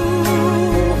true.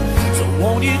 So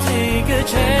won't you take a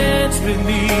chance with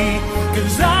me,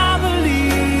 'cause I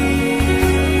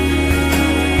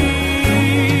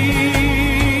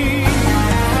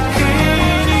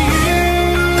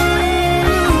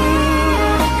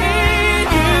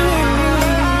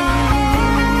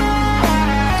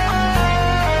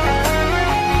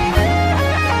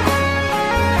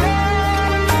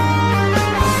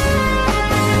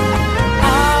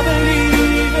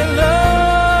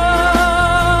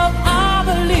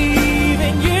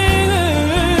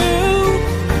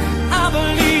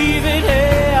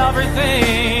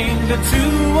everything the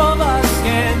two of us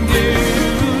can do.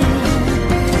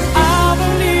 I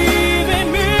believe in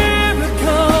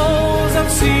miracles,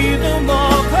 I've seen them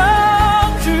all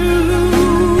come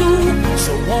true.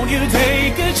 So won't you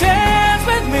take a chance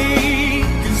with me,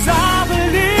 'cause I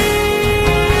believe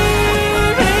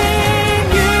in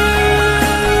you.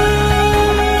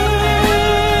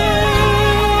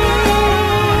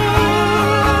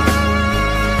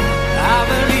 I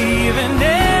believe in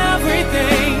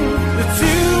everything the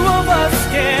two of us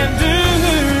can do.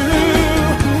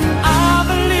 I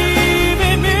believe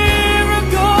in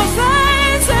miracles, they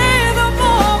say them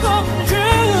all come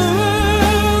true.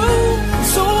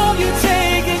 So won't you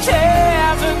take a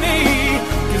chance with me,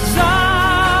 'cause I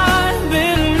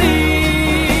believe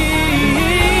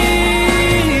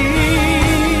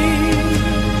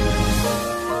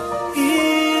in you.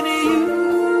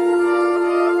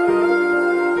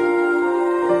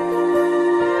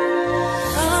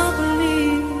 I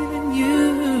believe in you.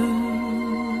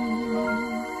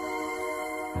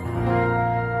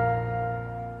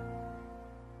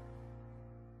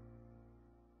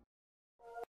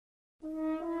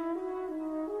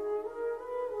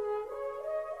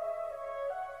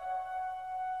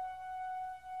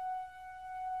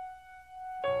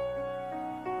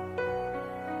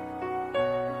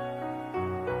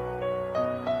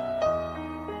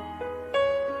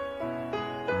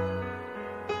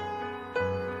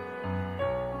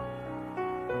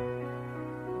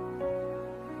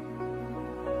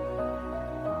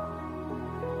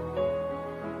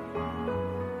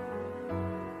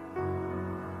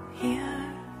 Here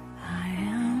I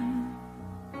am,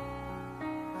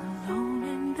 alone,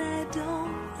 and I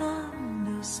don't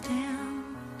understand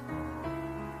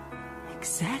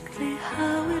exactly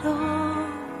how it all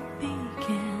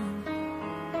began.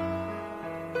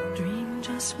 The dream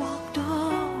just walked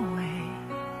away.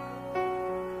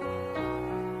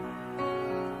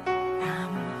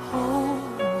 I'm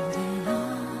holding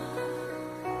on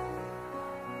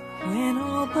when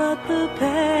all but the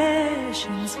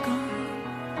passion's gone.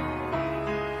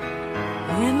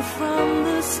 And from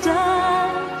the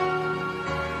start,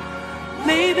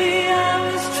 maybe I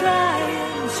was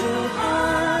trying too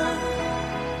hard.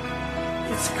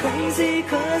 It's crazy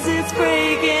 'cause it's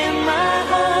breaking my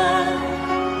heart.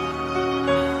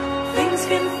 Things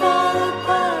can fall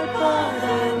apart, but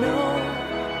I know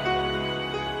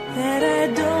that I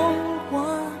don't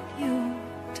want you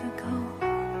to go.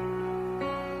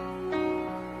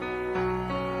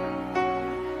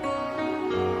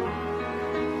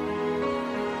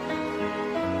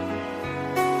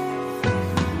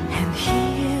 And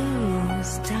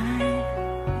heroes die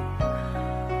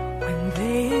when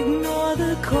they ignore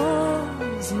the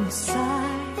cause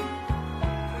inside,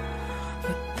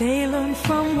 but they learn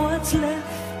from what's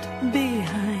left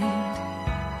behind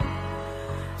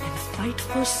and fight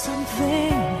for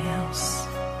something else.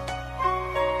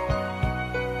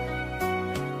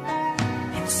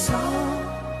 And so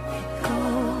it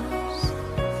goes,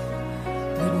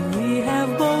 but we have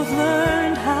both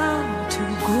learned how to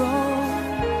grow.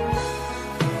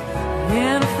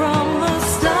 And from the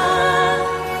start,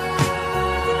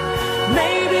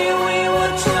 maybe we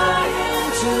were trying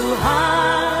too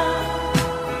hard.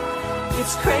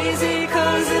 It's crazy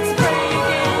 'cause it's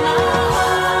breaking our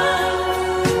heart.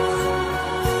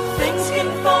 Things can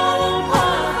fall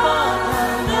apart, but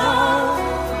I know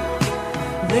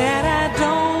that I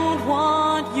don't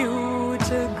want you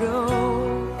to go.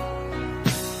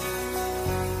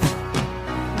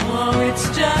 Oh, it's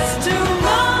just too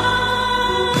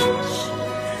much,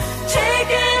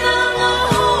 taking on the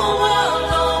whole world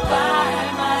all by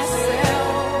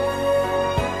myself.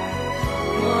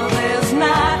 Well, there's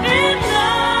not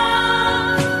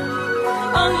enough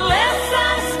unless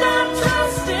I start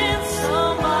trusting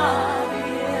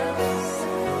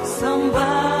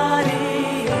somebody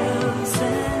else,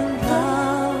 and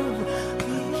love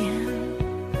again.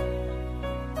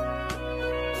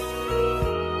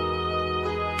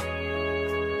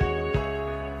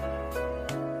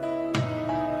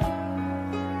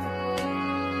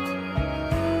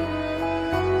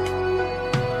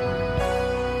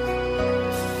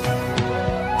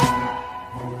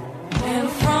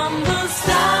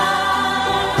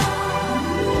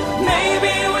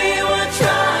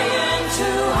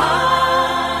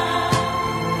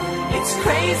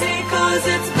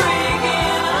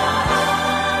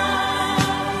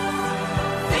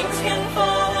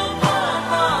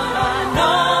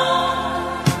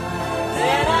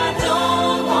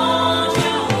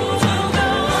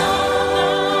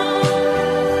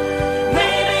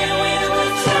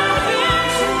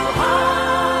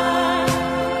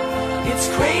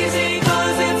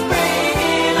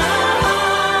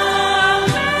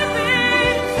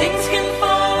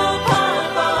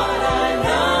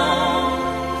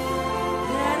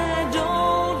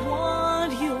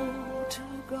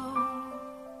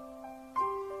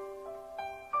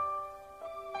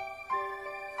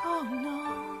 Oh no,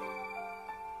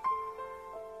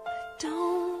 I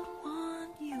don't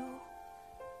want you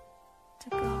to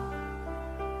go.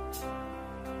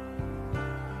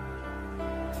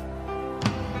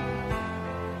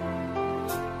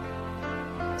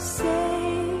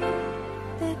 Say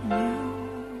that you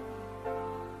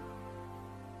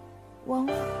won't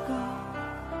go.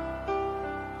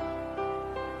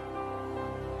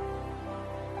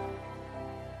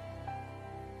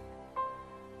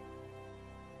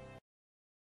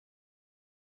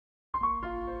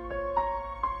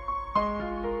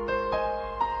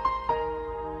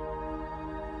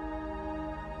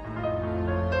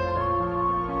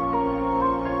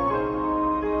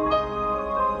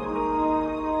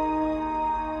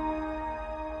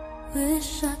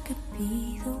 Wish I could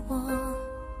be the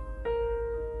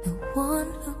one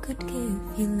who could give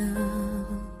you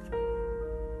love,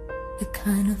 the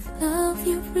kind of love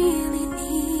you really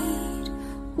need.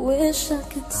 Wish I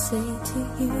could say to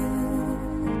you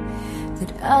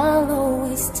that I'll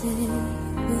always stay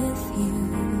with you,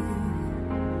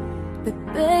 but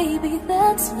baby,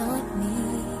 that's not me.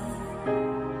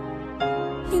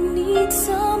 You need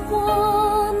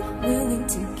someone willing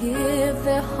to give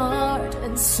their heart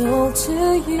and soul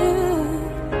to you.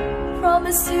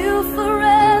 Promise you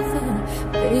forever,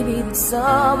 baby, that's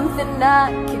something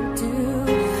I can do.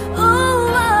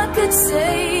 Oh, I could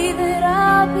say that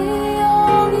I'll be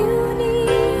all you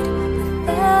need, but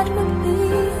that would be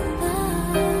a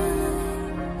lie.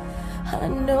 I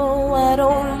know I'd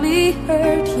only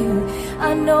hurt you,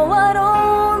 I know I'd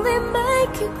only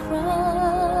make you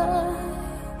cry.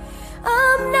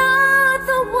 I'm not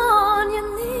the one you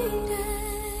needed.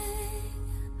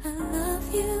 I love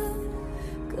you.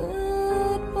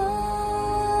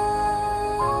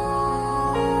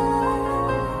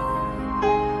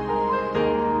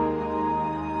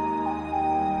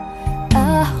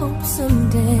 I hope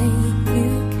someday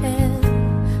you can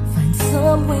find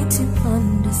some way to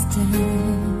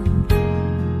understand.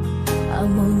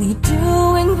 I'm only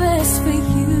doing this for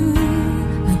you.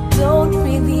 I don't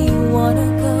really wanna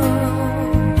go,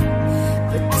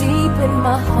 but deep in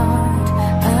my heart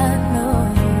I know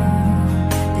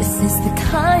this is the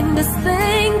kindest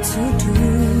thing to do.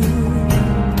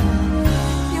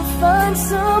 You'll find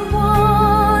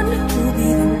someone who'll be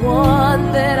the one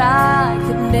that I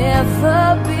could never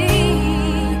be,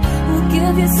 who'll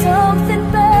give you something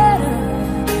better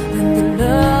than the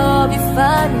love you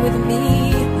find with me.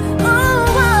 Oh,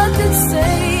 I could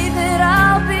say that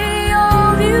I'll be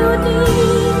all you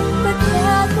need, but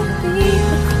that would be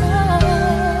a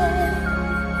crime.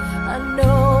 I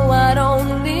know I'd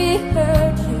only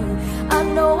hurt you, I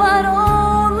know I'd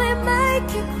only make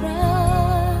you cry.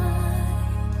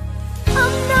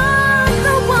 I'm not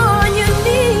the one you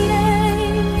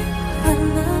needed. I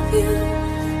love you.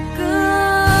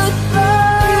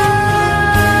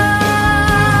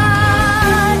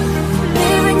 Goodbye.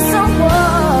 Leaving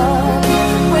someone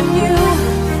when you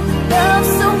love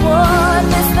someone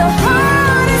is the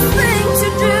hardest thing to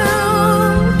do.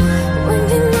 When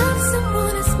you love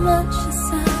someone as much as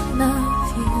I love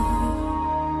you.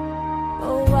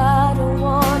 Oh, I don't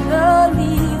wanna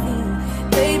leave you,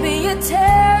 baby, it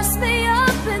tears me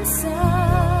up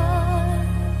inside.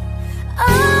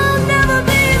 I'll never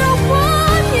be the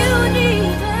one you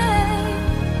needed.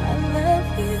 I love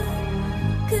you.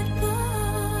 Goodbye.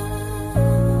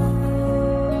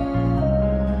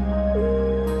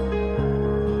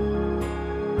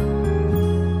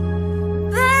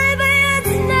 Baby,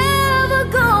 it's never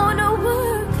gonna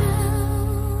work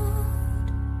out.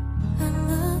 I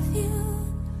love you.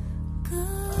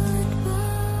 Goodbye.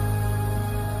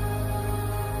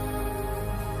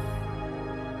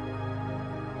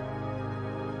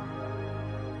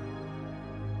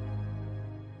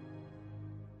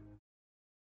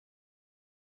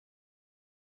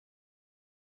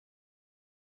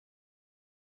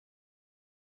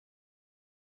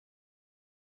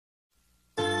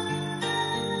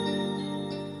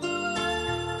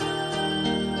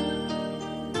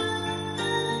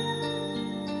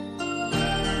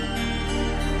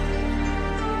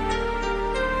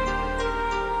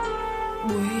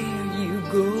 Where you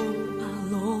go,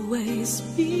 I'll always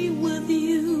be with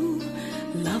you.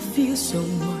 Love you so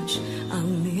much,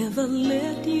 I'll never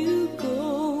let you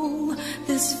go.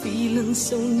 This feeling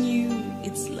so new,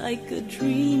 it's like a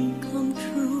dream come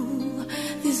true.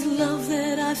 This love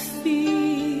that I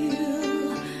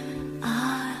feel,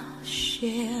 I'll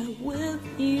share with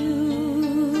you.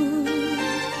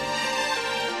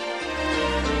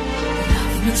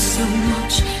 Love me so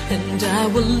much, and I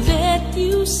will let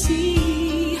you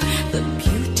see the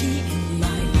beauty in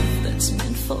life that's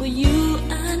meant for you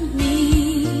and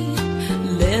me.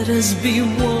 Let Let us be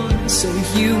one so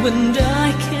you and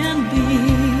I can be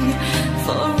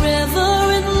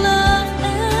forever in love,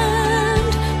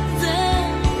 and then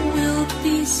we'll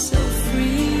be so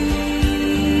free.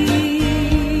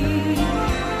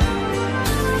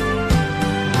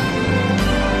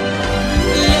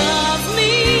 Love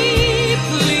me,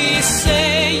 please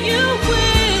say you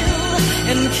will,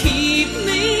 and keep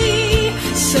me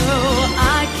so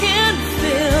I can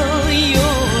fill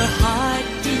your heart,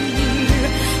 dear,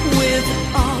 with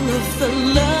all of the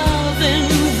love in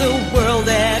the world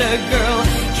that a girl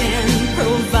can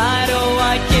provide. Oh,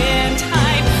 I can't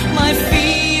hide my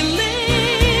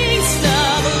feelings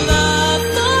of love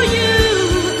for you.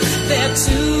 They're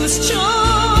too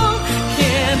strong,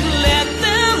 can't let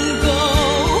them go.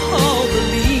 Oh,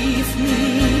 believe me,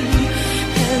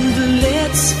 and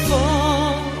let's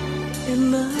fall in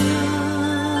love.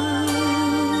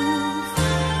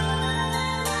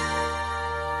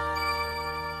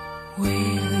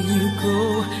 Where you go,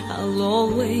 I'll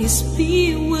always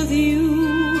be with you.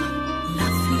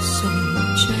 Love you so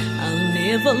much, I'll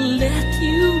never let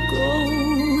you go.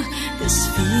 This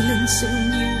feeling so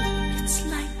new, it's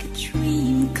like a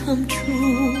dream come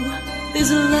true. This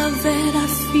love that I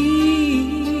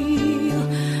feel,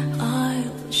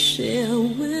 I'll share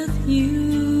with you.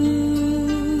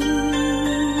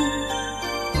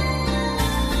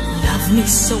 Love me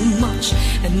so much,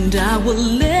 and I will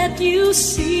let you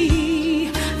see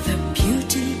the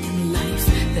beauty in life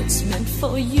that's meant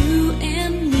for you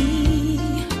and me.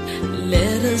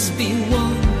 Let us be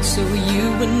one so you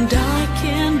and I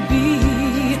can be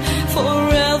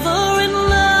forever in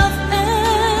love,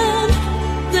 and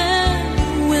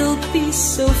then we'll be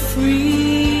so free.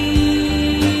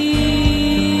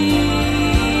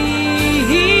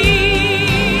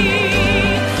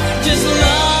 Just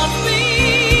love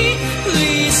me,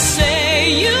 please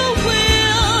say you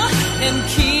will, and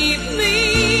keep me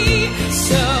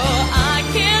so I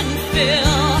can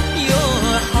fill your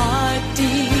heart,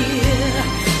 dear,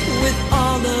 with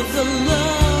all of the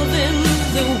love in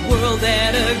the world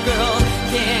that a girl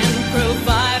can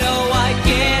provide. Oh, I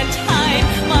can't hide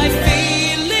my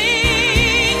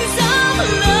feelings of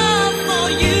love for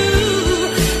you.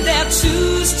 They're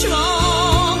too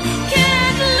strong,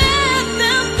 can't let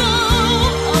them go.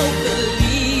 Oh,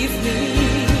 believe me,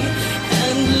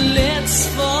 and let's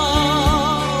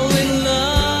fall in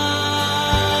love.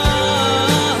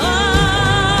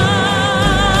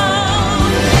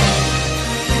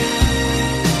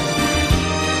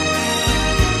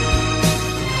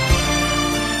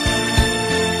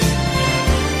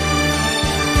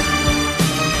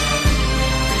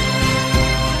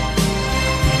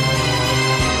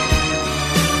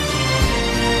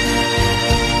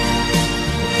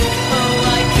 Oh,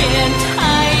 I can't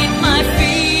hide my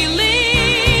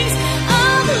feelings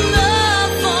of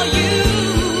love for you.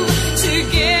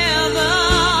 Together,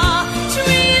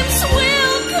 dreams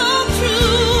will come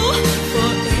true.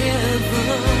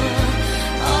 Forever,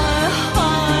 our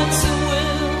hearts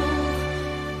will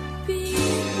be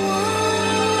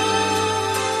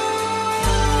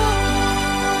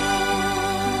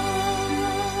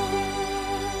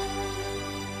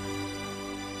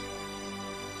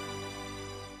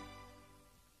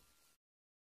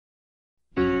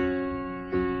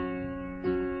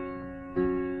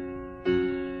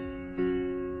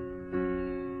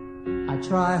I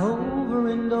try over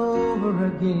and over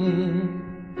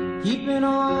again, keeping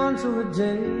on to a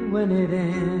day when it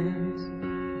ends.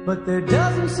 But there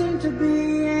doesn't seem to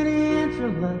be any answer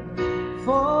left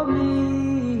for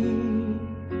me.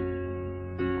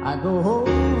 I go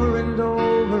over and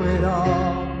over it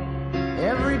all,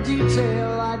 every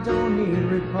detail I don't need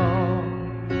recall.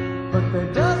 But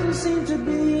there doesn't seem to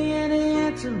be any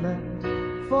answer left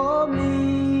for me.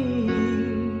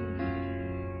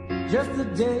 Just the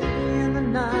day and the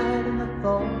night and the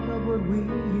thought of what we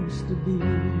used to be.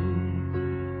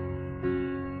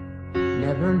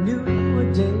 Never knew a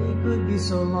day could be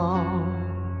so long,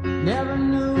 never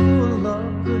knew a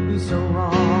love could be so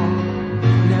wrong.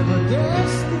 Never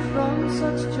guessed that from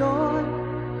such joy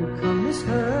could come this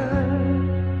hurt.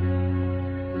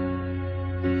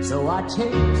 So I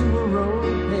take to a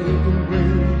road paved in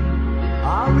green.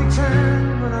 I'll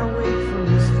return when I wake from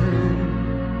this dream.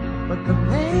 But the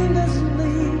pain doesn't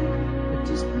leave, the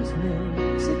distance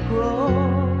makes it grow.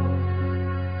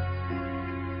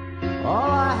 All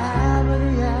I have are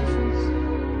the ashes,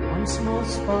 one small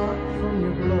spark from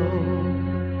your glow.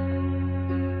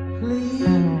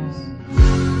 Please,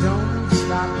 don't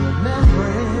stop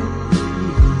remembering,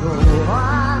 even though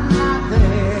I'm not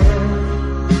there.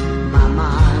 My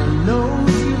mind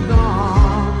knows you've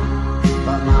gone,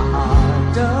 but my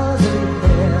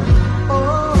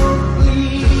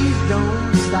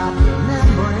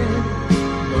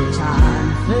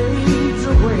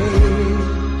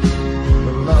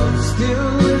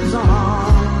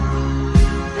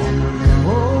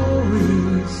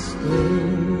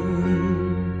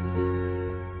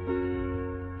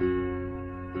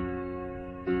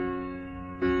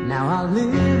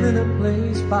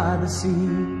by the sea.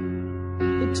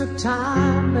 It took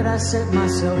time, but I set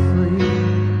myself free.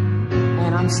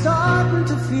 And I'm starting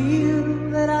to feel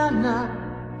that I'm not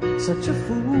such a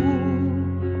fool.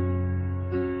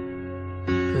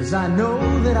 'Cause I know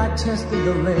that I tested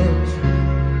the ledge.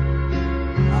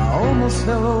 I almost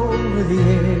fell over the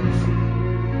edge.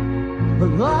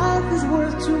 But life is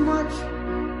worth too much,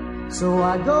 so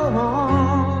I go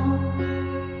on.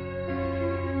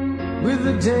 With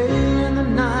the day and the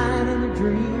night and the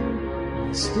dream,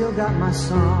 still got my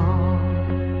song.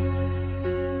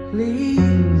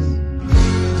 Please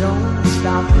don't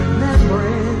stop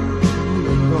remembering,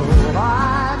 even though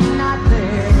I'm not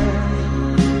there.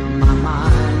 My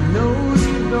mind knows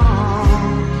you're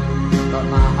gone, but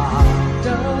my heart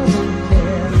doesn't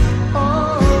care.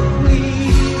 Oh,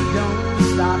 please don't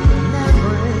stop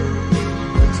remembering.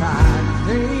 The time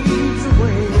fades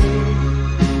away,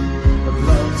 but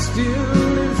love still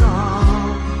lives on,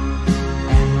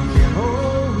 and we can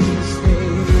always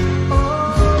stay.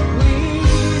 Oh,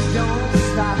 please don't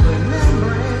stop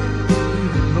remembering,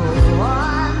 even though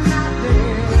I'm not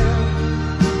there.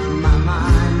 My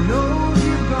mind knows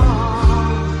you're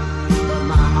gone, but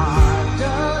my heart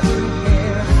doesn't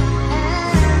care.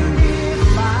 And if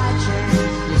by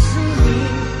chance you see me,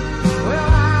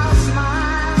 well, I'll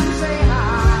smile and say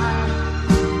hi.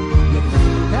 You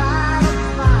think I look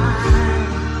fine,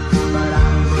 but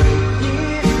I'm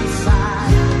breaking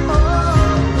inside.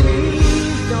 Oh,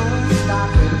 please don't stop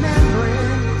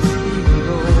remembering, even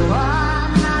though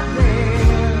I'm not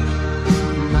there.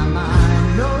 My mind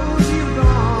knows you're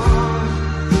gone,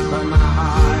 but my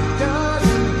heart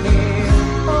doesn't care.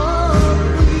 Oh,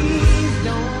 please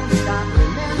don't stop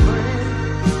remembering.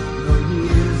 The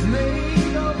years may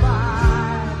go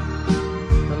by,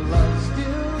 but love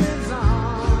still lives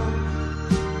on,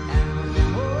 and the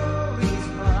memories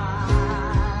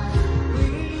fly.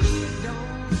 Please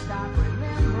don't stop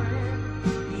remembering,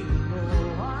 even though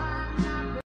I'm not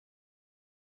there.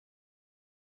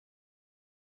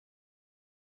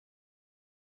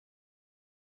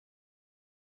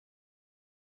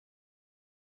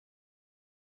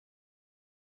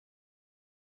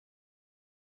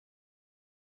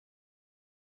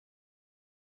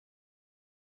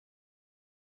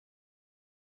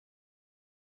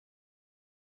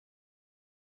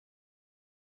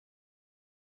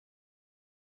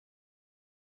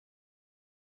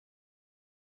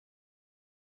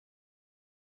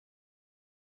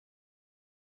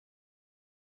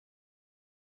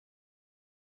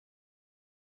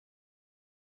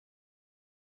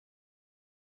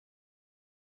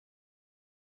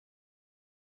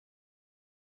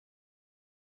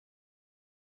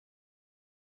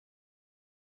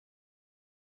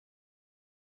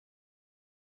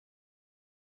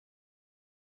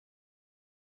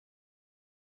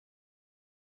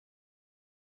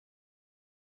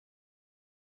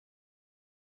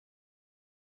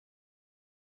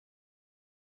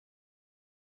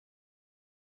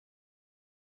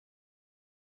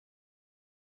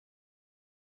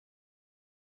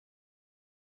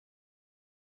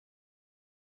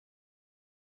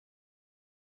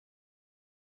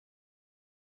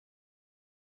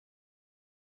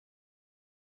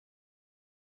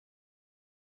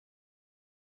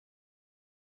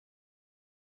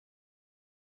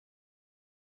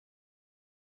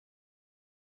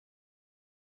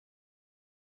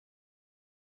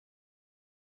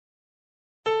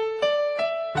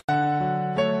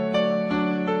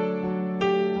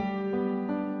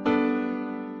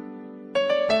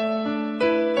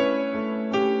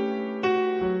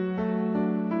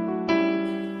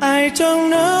 I don't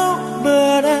know,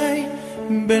 but I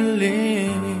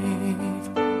believe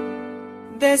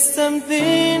there's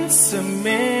something so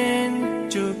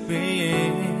meant to be,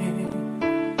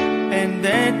 and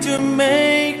that to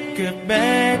make a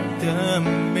better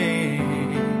me.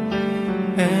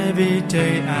 Every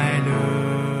day I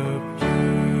love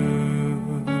you.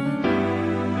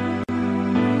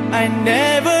 I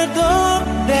never thought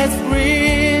that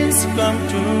dreams come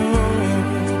true,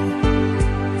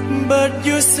 but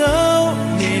you saw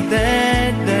me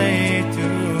that day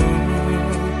too.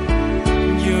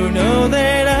 You know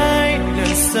that I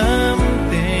learned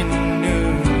something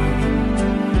new.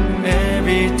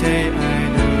 Every day I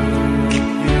love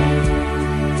you.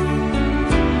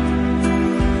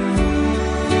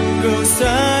 'Cause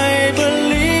I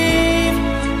believe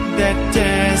that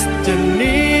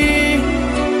destiny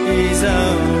is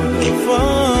out of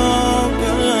our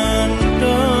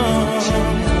control,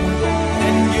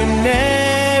 and you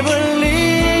never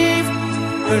leave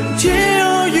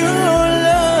until you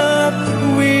love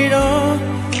with all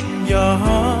your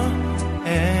heart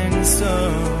and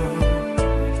soul.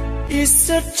 It's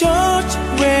a touch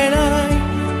when I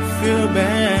feel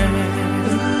bad.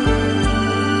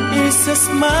 It's a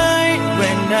smile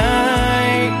when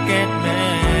I